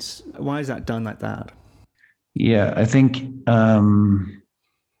experience? Why is that done like that? Yeah, I think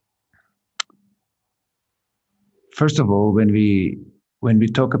first of all, when we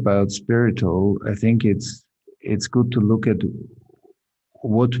talk about spiritual, I think it's good to look at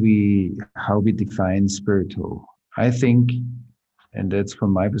how we define spiritual. I think, and that's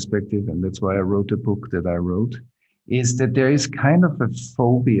from my perspective, and that's why I wrote the book that I wrote, is that there is kind of a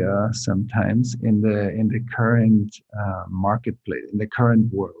phobia sometimes in the current marketplace, in the current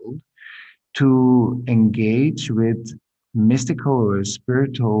world, to engage with mystical or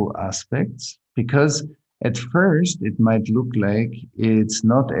spiritual aspects, because at first it might look like it's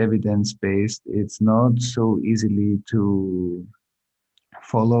not evidence-based, it's not so easily to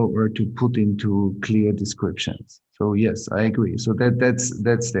follow or to put into clear descriptions. So yes, I agree. So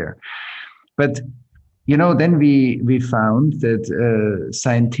that's there. But then we found that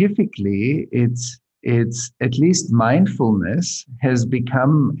scientifically it's at least mindfulness has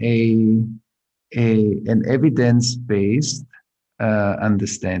become an evidence-based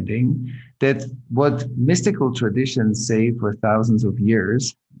understanding that what mystical traditions say for thousands of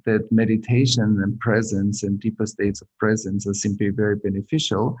years, that meditation and presence and deeper states of presence are simply very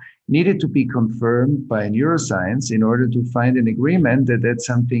beneficial, needed to be confirmed by neuroscience in order to find an agreement that that's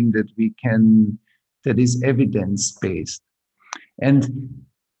something that is evidence-based. And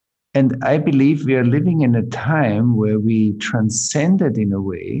I believe we are living in a time where we transcended in a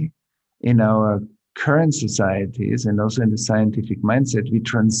way in our current societies and also in the scientific mindset, we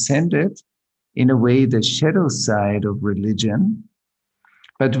transcended in a way the shadow side of religion,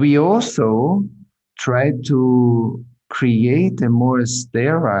 but we also try to create a more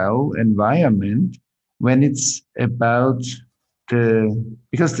sterile environment when it's about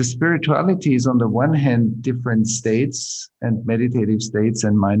because the spirituality is on the one hand different states and meditative states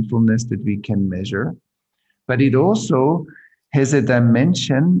and mindfulness that we can measure, but it also has a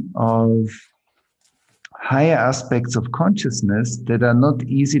dimension of higher aspects of consciousness that are not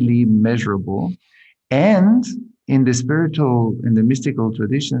easily measurable. And in the mystical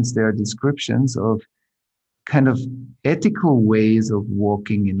traditions, there are descriptions of kind of ethical ways of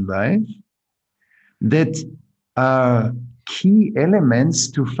walking in life that are key elements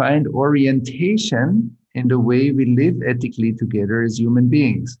to find orientation in the way we live ethically together as human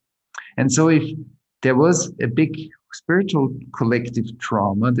beings. And so if there was a big spiritual collective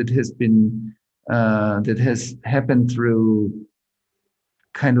trauma that has happened through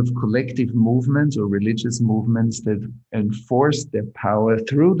kind of collective movements or religious movements that enforced their power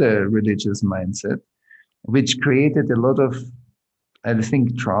through the religious mindset, which created a lot of, I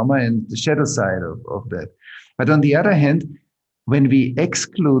think, trauma and the shadow side of that. But on the other hand, when we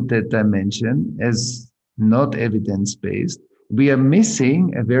exclude that dimension as not evidence-based, we are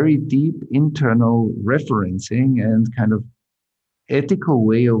missing a very deep internal referencing and kind of ethical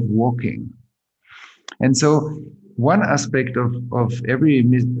way of walking. And so one aspect of every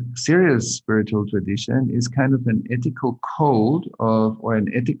serious spiritual tradition is kind of an ethical code or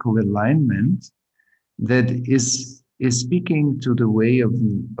an ethical alignment that is speaking to the way of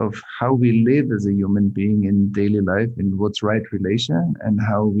how we live as a human being in daily life, in what's right relation, and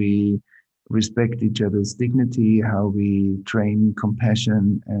how we respect each other's dignity, how we train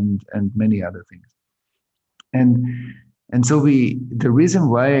compassion, and many other things. And so the reason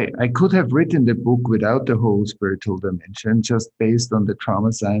why I could have written the book without the whole spiritual dimension, just based on the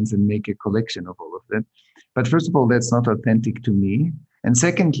trauma science and make a collection of all of that. But first of all, that's not authentic to me. And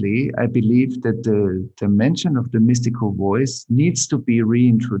secondly, I believe that the dimension of the mystical voice needs to be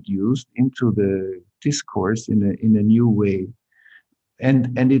reintroduced into the discourse in a new way.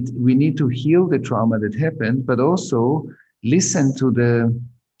 And we need to heal the trauma that happened, but also listen to the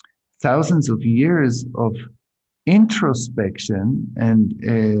thousands of years of introspection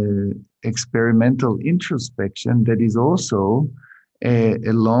and experimental introspection that is also a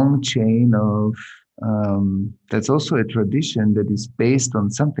long chain of That's also a tradition that is based on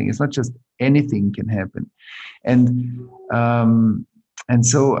something. It's not just anything can happen. And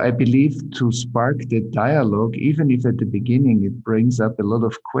so I believe to spark the dialogue, even if at the beginning it brings up a lot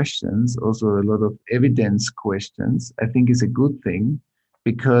of questions, also a lot of evidence questions, I think is a good thing,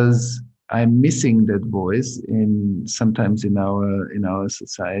 because I'm missing that voice sometimes in our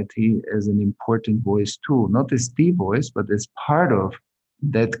society as an important voice too, not as the voice, but as part of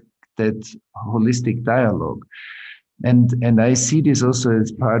that holistic dialogue. And I see this also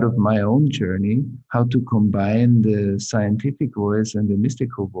as part of my own journey, how to combine the scientific voice and the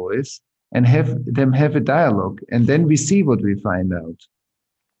mystical voice and have them have a dialogue. And then we see what we find out.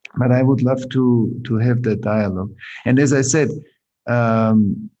 But I would love to have that dialogue. And as I said,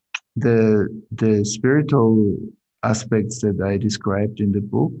 the spiritual aspects that I described in the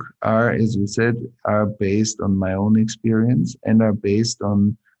book are, as you said, are based on my own experience and are based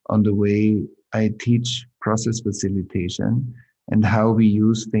on the way I teach process facilitation and how we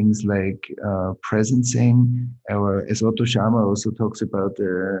use things like presencing, or as Otto Scharmer also talks about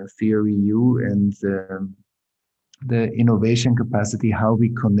the theory U and the innovation capacity, how we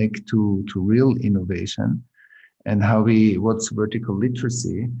connect to real innovation, and what's vertical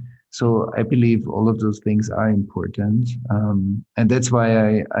literacy. So I believe all of those things are important, and that's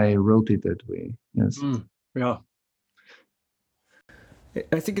why I wrote it that way. Yes. Yeah.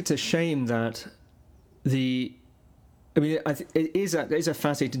 I think it's a shame that it is a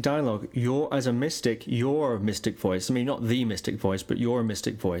fascinating dialogue. As a mystic, your mystic voice, I mean, not the mystic voice, but your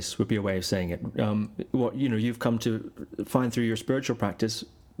mystic voice would be a way of saying it. What you've come to find through your spiritual practice,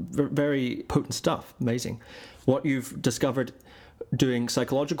 very potent stuff, amazing. What you've discovered doing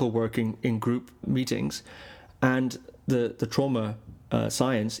psychological work in group meetings, and the trauma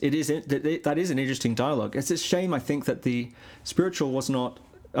science, that is an interesting dialogue. It's a shame, I think, that the spiritual was not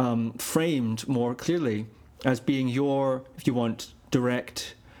framed more clearly as being your, if you want,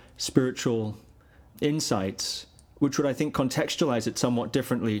 direct spiritual insights, which would, I think, contextualize it somewhat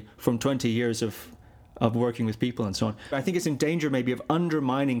differently from 20 years of working with people and so on. I think it's in danger maybe of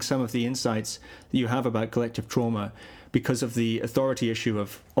undermining some of the insights that you have about collective trauma because of the authority issue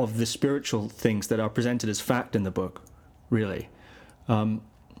of the spiritual things that are presented as fact in the book, really.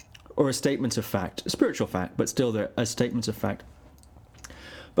 Or as statements of fact, spiritual fact, but still they're as statements of fact.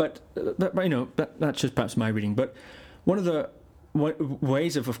 But that's just perhaps my reading. But one of the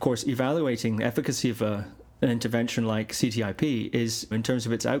ways of course, evaluating the efficacy of an intervention like CTIP is in terms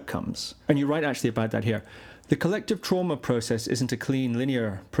of its outcomes. And you write actually about that here. The collective trauma process isn't a clean,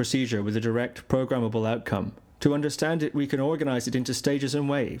 linear procedure with a direct, programmable outcome. To understand it, we can organize it into stages and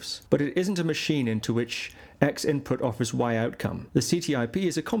waves, but it isn't a machine into which X input offers Y outcome. The CTIP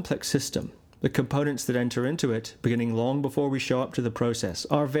is a complex system. The components that enter into it, beginning long before we show up to the process,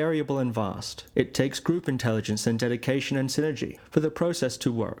 are variable and vast. It takes group intelligence and dedication and synergy for the process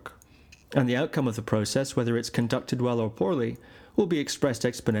to work. And the outcome of the process, whether it's conducted well or poorly, will be expressed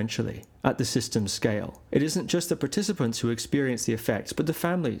exponentially at the system scale. It isn't just the participants who experience the effects, but the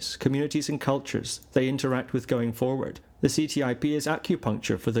families, communities and cultures they interact with going forward. The CTIP is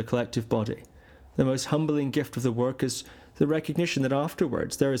acupuncture for the collective body. The most humbling gift of the work is the recognition that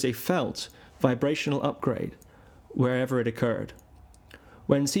afterwards there is a felt vibrational upgrade wherever it occurred.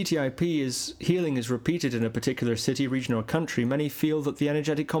 When CTIP healing is repeated in a particular city, region or country, many feel that the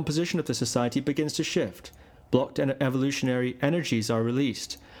energetic composition of the society begins to shift. Blocked evolutionary energies are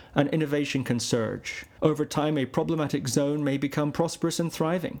released, and innovation can surge. Over time, a problematic zone may become prosperous and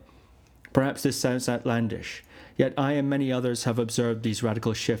thriving. Perhaps this sounds outlandish, yet I and many others have observed these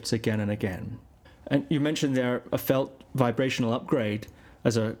radical shifts again and again. And you mentioned there a felt vibrational upgrade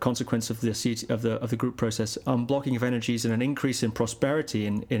as a consequence of the group process, blocking of energies and an increase in prosperity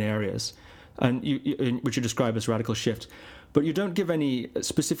in areas, and which you describe as radical shift. But you don't give any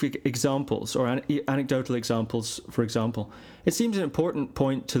specific examples or anecdotal examples, for example. It seems an important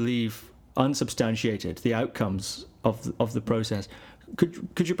point to leave unsubstantiated, the outcomes of the process.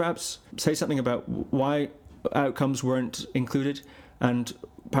 Could you perhaps say something about why outcomes weren't included, and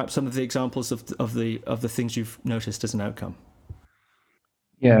perhaps some of the examples of the things you've noticed as an outcome?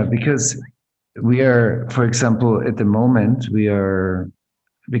 Yeah, because we are, for example, at the moment,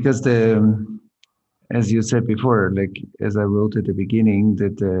 because as you said before, like as I wrote at the beginning,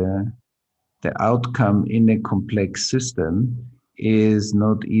 that the outcome in a complex system is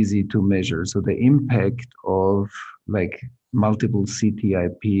not easy to measure. So the impact of like multiple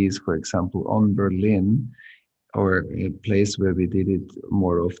CTIPs, for example, on Berlin, or a place where we did it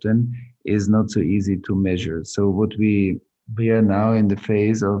more often, is not so easy to measure. So what we are now in the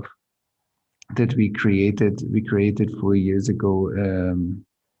phase of that we created 4 years ago,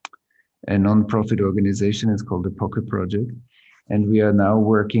 a non-profit organization. It's called the Pocket Project. And we are now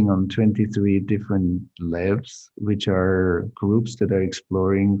working on 23 different labs, which are groups that are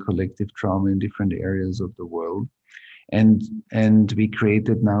exploring collective trauma in different areas of the world. And we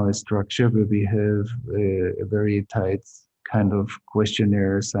created now a structure where we have a very tight kind of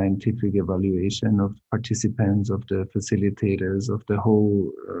questionnaire, scientific evaluation of participants, of the facilitators, of the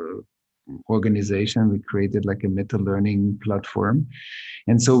whole organization. We created like a meta learning platform,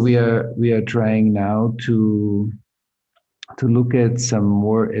 and so we are trying now to look at some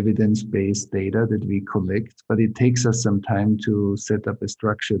more evidence-based data that we collect, but it takes us some time to set up a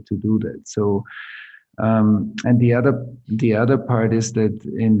structure to do that. So and the other part is that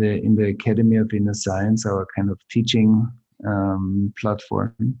in the Academy of Inner Science, our kind of teaching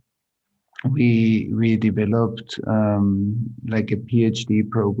platform, we developed like a PhD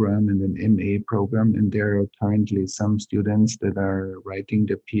program and an MA program, and there are currently some students that are writing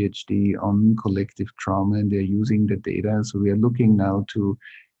the PhD on collective trauma, and they're using the data. So we are looking now to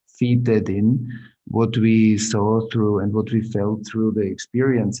feed that in, what we saw through and what we felt through the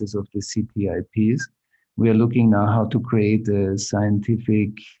experiences of the CTIPs. We are looking now how to create a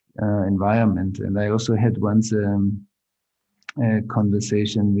scientific environment. And I also had once a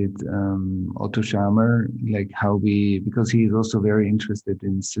conversation with Otto Scharmer, like how because he's also very interested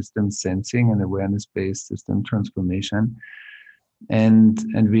in system sensing and awareness-based system transformation. And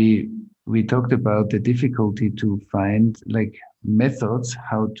we talked about the difficulty to find like methods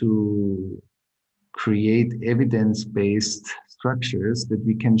how to create evidence-based structures that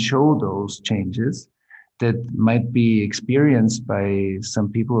we can show those changes that might be experienced by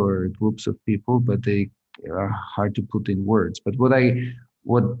some people or groups of people, but they are hard to put in words. But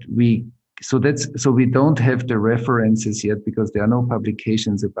so we don't have the references yet because there are no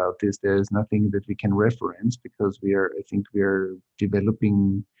publications about this. There is nothing that we can reference because I think we are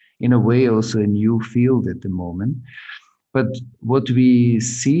developing in a way also a new field at the moment. But what we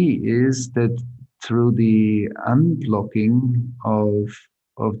see is that through the unblocking of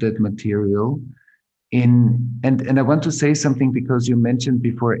that material, and I want to say something because you mentioned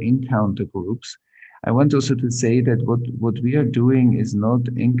before encounter groups. I want also to say that what we are doing is not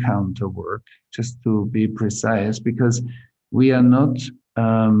encounter work, just to be precise, because we are not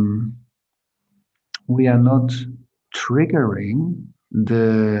triggering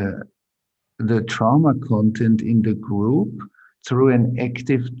the trauma content in the group through an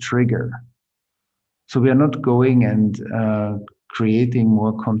active trigger. So we are not going and creating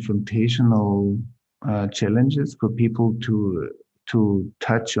more confrontational challenges for people to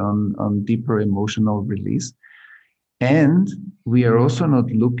touch on deeper emotional release. And we are also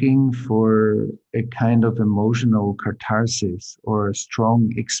not looking for a kind of emotional catharsis or a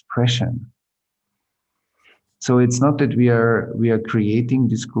strong expression. So it's not that we are creating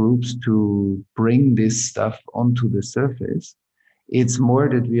these groups to bring this stuff onto the surface. It's more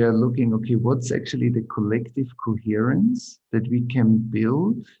that we are looking, okay, what's actually the collective coherence that we can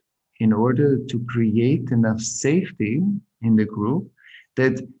build in order to create enough safety in the group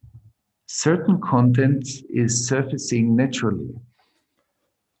that certain content is surfacing naturally.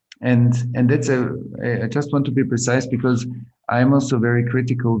 And that's I just want to be precise because I'm also very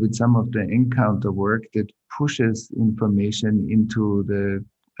critical with some of the encounter work that pushes information into the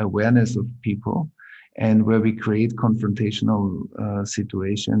awareness of people and where we create confrontational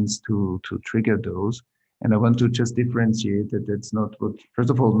situations to trigger those. And I want to just differentiate that that's not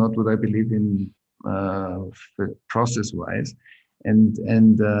first of all, not what I believe in process-wise.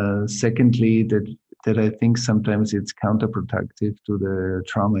 And secondly, that I think sometimes it's counterproductive to the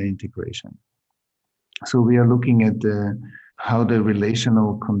trauma integration. So we are looking at how the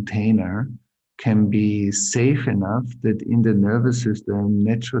relational container can be safe enough that in the nervous system,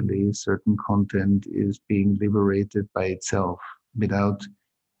 naturally, certain content is being liberated by itself without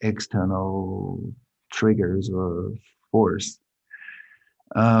external triggers or force.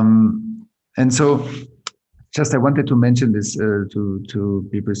 And so just I wanted to mention this to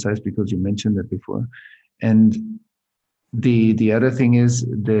be precise because you mentioned that before. And the other thing is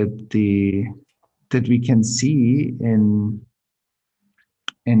that we can see in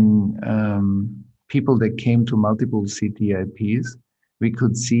people that came to multiple CTIPs, we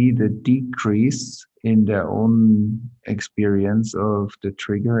could see the decrease in their own experience of the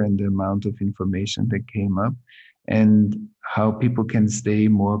trigger and the amount of information that came up, and how people can stay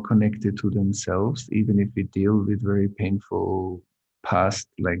more connected to themselves, even if we deal with very painful past,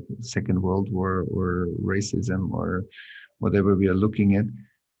 like Second World War or racism or whatever we are looking at,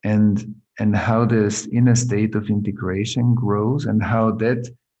 and how this inner state of integration grows and how that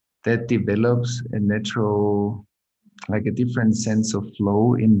develops a natural like a different sense of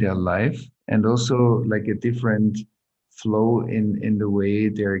flow in their life, and also like a different flow in the way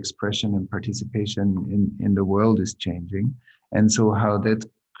their expression and participation in the world is changing. And so how that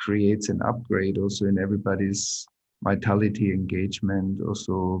creates an upgrade also in everybody's vitality, engagement,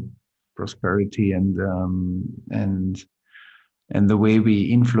 also prosperity, and the way we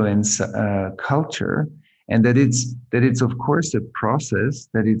influence culture. And that it's of course a process,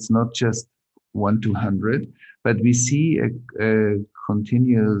 that it's not just 1 to 100, but we see a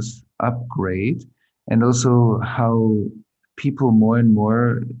continuous upgrade, and also how people more and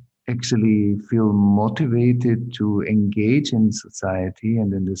more actually feel motivated to engage in society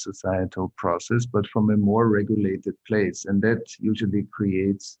and in the societal process, but from a more regulated place. And that usually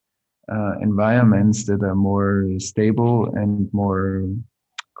creates environments that are more stable and more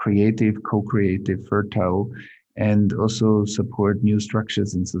creative, co-creative, fertile, and also support new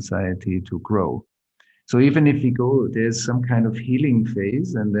structures in society to grow. So even if we go, there's some kind of healing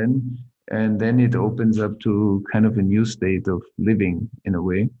phase, and then it opens up to kind of a new state of living in a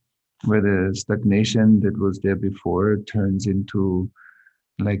way, where the stagnation that was there before turns into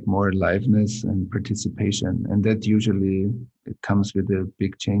like more aliveness and participation. And that usually it comes with a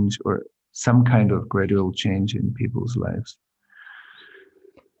big change or some kind of gradual change in people's lives.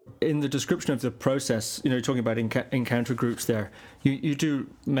 In the description of the process, talking about encounter groups there, you do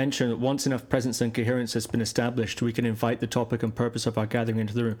mention that once enough presence and coherence has been established, we can invite the topic and purpose of our gathering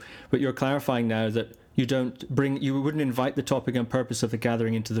into the room. But you're clarifying now that you wouldn't invite the topic and purpose of the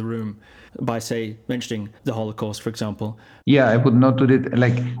gathering into the room by, say, mentioning the Holocaust, for example. Yeah, I would not do it.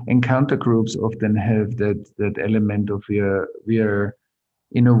 Like encounter groups often have that element of we are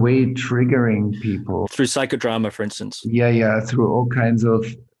in a way triggering people through psychodrama, for instance. Yeah, through all kinds of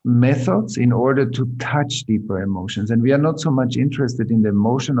methods in order to touch deeper emotions. And we are not so much interested in the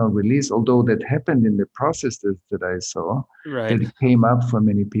emotional release, although that happened in the process that I saw, right, that it came up for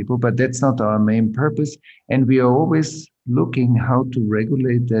many people, but that's not our main purpose. And we are always looking how to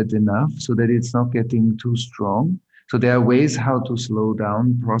regulate that enough so that it's not getting too strong. So there are ways how to slow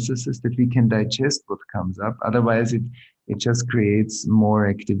down processes that we can digest what comes up. Otherwise, it just creates more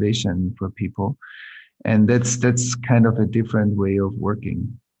activation for people. And that's kind of a different way of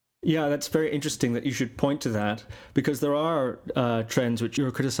working. Yeah, that's very interesting that you should point to that, because there are trends which you're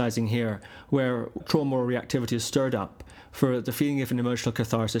criticizing here where trauma or reactivity is stirred up for the feeling of an emotional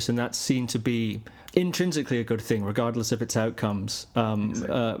catharsis, and that's seen to be intrinsically a good thing, regardless of its outcomes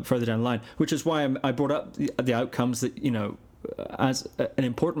further down the line, which is why I brought up the outcomes that, as an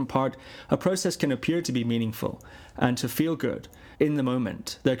important part. A process can appear to be meaningful and to feel good in the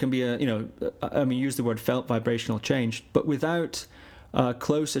moment. There can be use the word felt vibrational change, but without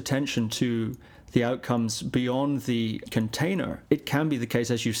close attention to the outcomes beyond the container, it can be the case,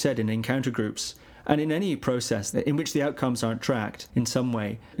 as you said, in encounter groups and in any process in which the outcomes aren't tracked in some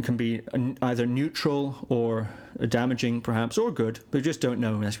way. It can be either neutral or damaging, perhaps, or good, but we just don't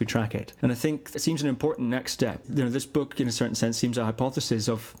know unless we track it. And I think it seems an important next step. This book, in a certain sense, seems a hypothesis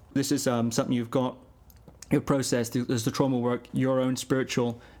of this is something you've got, your process, there's the trauma work, your own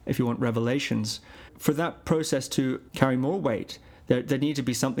spiritual, if you want, revelations. For that process to carry more weight, there need to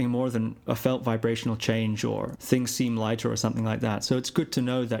be something more than a felt vibrational change or things seem lighter or something like that. So it's good to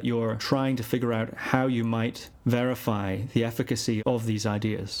know that you're trying to figure out how you might verify the efficacy of these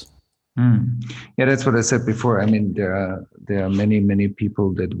ideas. Yeah, that's what I said before. I mean, there are many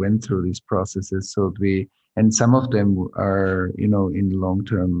people that went through these processes. And some of them are, in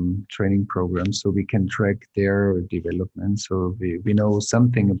long-term training programs, so we can track their development. So we know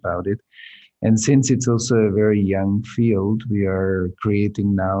something about it. And since it's also a very young field, we are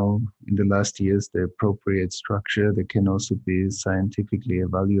creating now, in the last years, the appropriate structure that can also be scientifically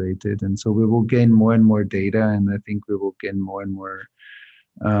evaluated. And so we will gain more and more data, and I think we will gain more and more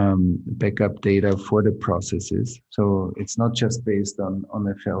backup data for the processes. So it's not just based on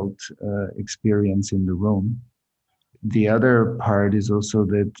a felt experience in the room. The other part is also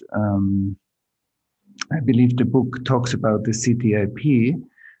that I believe the book talks about the CTIP,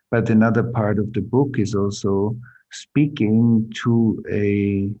 but another part of the book is also speaking to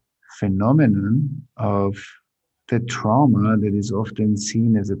a phenomenon of the trauma that is often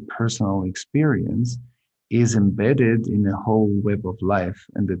seen as a personal experience is embedded in a whole web of life,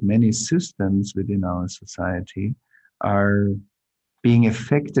 and that many systems within our society are being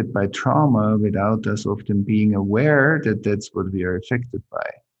affected by trauma without us often being aware that that's what we are affected by.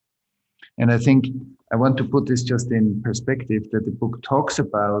 And I think I want to put this just in perspective, that the book talks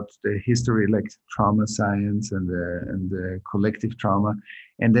about the history, like trauma science and the collective trauma.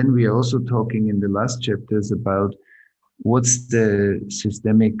 And then we are also talking in the last chapters about what's the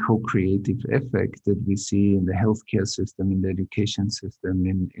systemic co-creative effect that we see in the healthcare system, in the education system,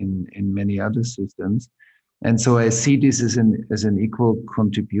 in many other systems. And so I see this as an equal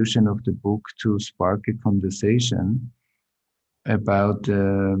contribution of the book to spark a conversation about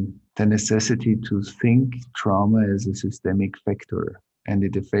the necessity to think trauma as a systemic factor, and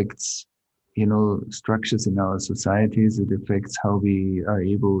it affects, structures in our societies. It affects how we are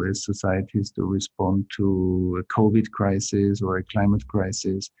able as societies to respond to a COVID crisis or a climate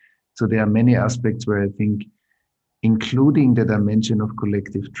crisis. So there are many aspects where I think, including the dimension of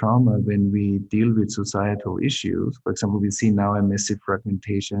collective trauma, when we deal with societal issues. For example, we see now a massive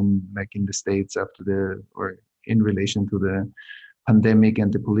fragmentation, like in the States or in relation to the pandemic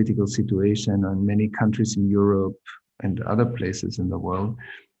and the political situation in many countries in Europe and other places in the world.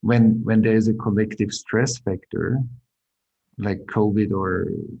 When there is a collective stress factor, like COVID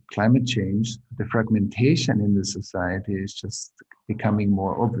or climate change, the fragmentation in the society is just becoming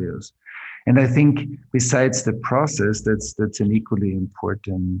more obvious. And I think besides the process, that's an equally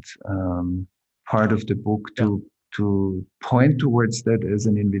important part of the book to point towards that as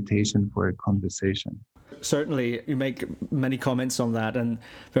an invitation for a conversation. Certainly, you make many comments on that, and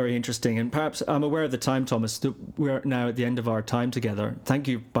very interesting. And perhaps I'm aware of the time, Thomas, that we're now at the end of our time together. Thank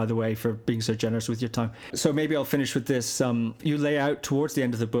you, by the way, for being so generous with your time. So maybe I'll finish with this. You lay out towards the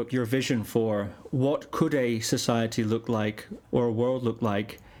end of the book your vision for what could a society look like or a world look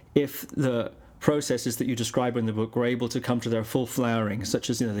like if the processes that you describe in the book were able to come to their full flowering, such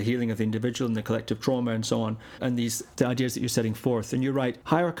as the healing of the individual and the collective trauma and so on, and the ideas that you're setting forth. And you write,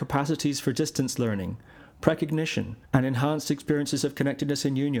 higher capacities for distance learning, precognition, and enhanced experiences of connectedness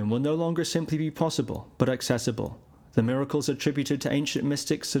and union will no longer simply be possible, but accessible. The miracles attributed to ancient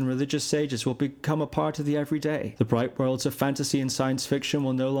mystics and religious sages will become a part of the everyday. The bright worlds of fantasy and science fiction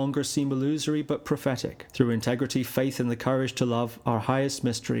will no longer seem illusory, but prophetic. Through integrity, faith, and the courage to love, our highest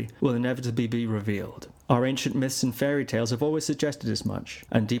mystery will inevitably be revealed. Our ancient myths and fairy tales have always suggested as much,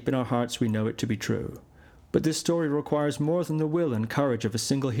 and deep in our hearts we know it to be true. But this story requires more than the will and courage of a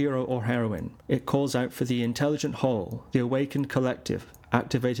single hero or heroine. It calls out for the intelligent whole, the awakened collective,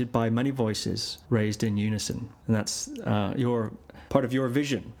 activated by many voices, raised in unison. And that's your part of your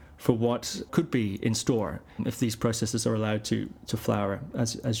vision for what could be in store if these processes are allowed to flower,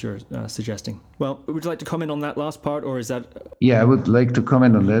 as you're suggesting. Well, would you like to comment on that last part, or is that... Yeah, I would like to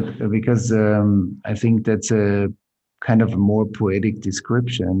comment on that because I think that's a kind of a more poetic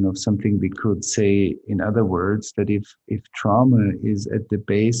description of something we could say. In other words, that if trauma is at the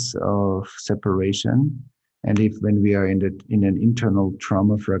base of separation, and if when we are in an internal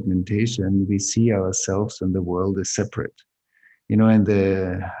trauma fragmentation, we see ourselves and the world as separate, and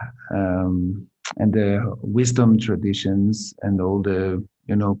the wisdom traditions and all the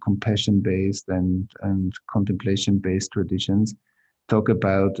compassion-based and contemplation-based traditions talk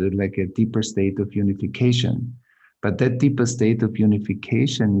about like a deeper state of unification. But that deeper state of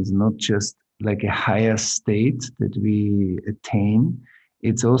unification is not just like a higher state that we attain.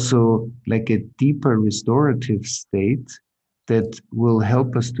 It's also like a deeper restorative state that will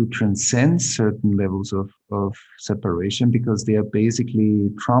help us to transcend certain levels of separation, because they are basically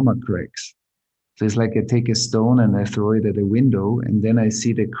trauma cracks. So it's like I take a stone and I throw it at a window, and then I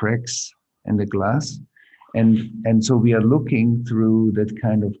see the cracks in the glass. And so we are looking through that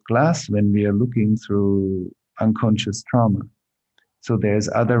kind of glass when we are looking through unconscious trauma. So there's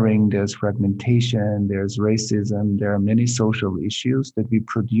othering, there's fragmentation, there's racism, there are many social issues that we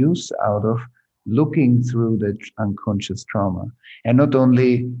produce out of looking through that unconscious trauma. And not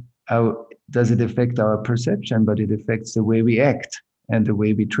only does it affect our perception, but it affects the way we act and the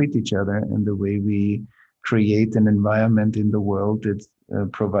way we treat each other and the way we create an environment in the world that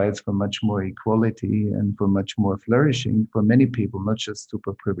provides for much more equality and for much more flourishing for many people, not just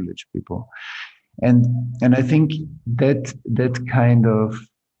super privileged people. And I think that kind of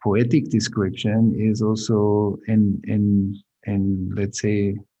poetic description is also in let's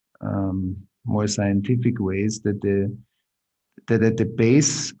say more scientific ways that at the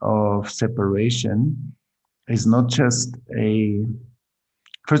base of separation is not just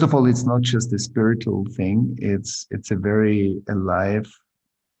first of all, it's not just a spiritual thing. It's a very alive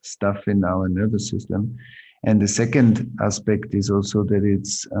stuff in our nervous system. And the second aspect is also that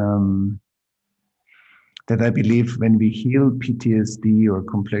it's that I believe when we heal PTSD or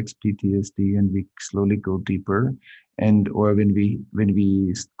complex PTSD and we slowly go deeper, or when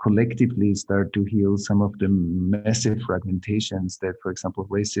we collectively start to heal some of the massive fragmentations that, for example,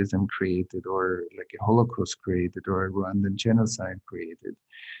 racism created, or like a Holocaust created, or a Rwandan genocide created.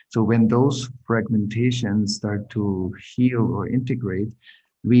 So when those fragmentations start to heal or integrate,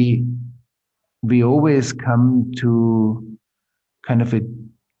 we we always come to kind of a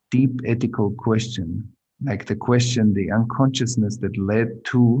deep ethical question, like the question, the unconsciousness that led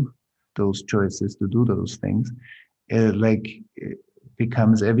to those choices to do those things, it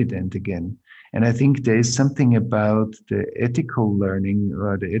becomes evident again. And I think there is something about the ethical learning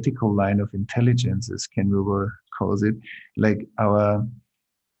or the ethical line of intelligence, as Ken Wilber calls it, like our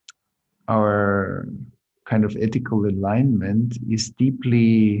kind of ethical alignment is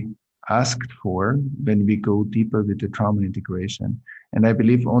deeply asked for when we go deeper with the trauma integration. And I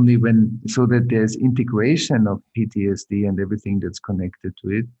believe only so that there's integration of PTSD and everything that's connected to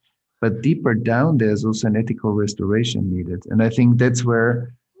it, but deeper down, there's also an ethical restoration needed. And I think that's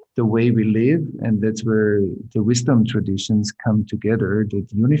where the way we live, and that's where the wisdom traditions come together, that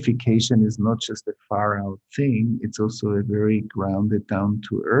unification is not just a far out thing, it's also a very grounded down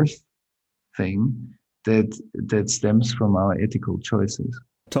to earth thing that stems from our ethical choices.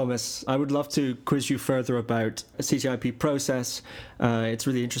 Thomas, I would love to quiz you further about a CTIP process. It's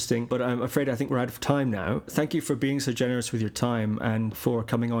really interesting, but I'm afraid I think we're out of time now. Thank you for being so generous with your time and for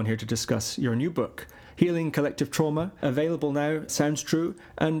coming on here to discuss your new book, Healing Collective Trauma, available now, Sounds True.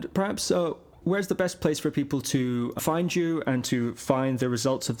 And perhaps where's the best place for people to find you and to find the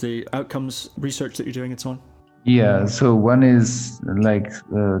results of the outcomes research that you're doing and so on? Yeah, so one is like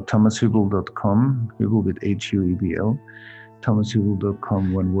thomashuebel.com, Huebel with Huebl,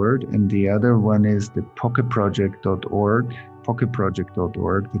 thomashuebel.com, one word. And the other one is the pocketproject.org,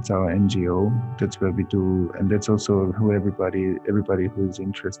 pocketproject.org. That's our NGO. That's where we do, and that's also who everybody who is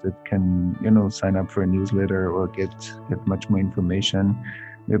interested can, sign up for a newsletter or get much more information.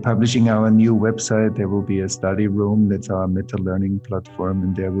 We're publishing our new website. There will be a study room. That's our meta-learning platform,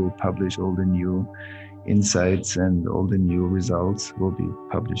 and there we'll publish all the new insights and all the new results will be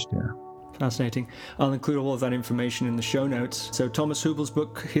published there. Fascinating. I'll include all of that information in the show notes. So Thomas Huebel's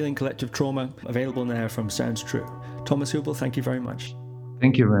book, Healing Collective Trauma, available now from Sounds True. Thomas Huebel, thank you very much.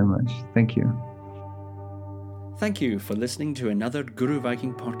 Thank you very much. Thank you. Thank you for listening to another Guru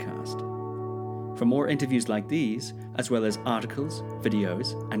Viking podcast. For more interviews like these, as well as articles,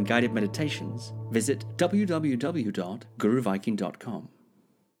 videos, and guided meditations, visit www.guruviking.com.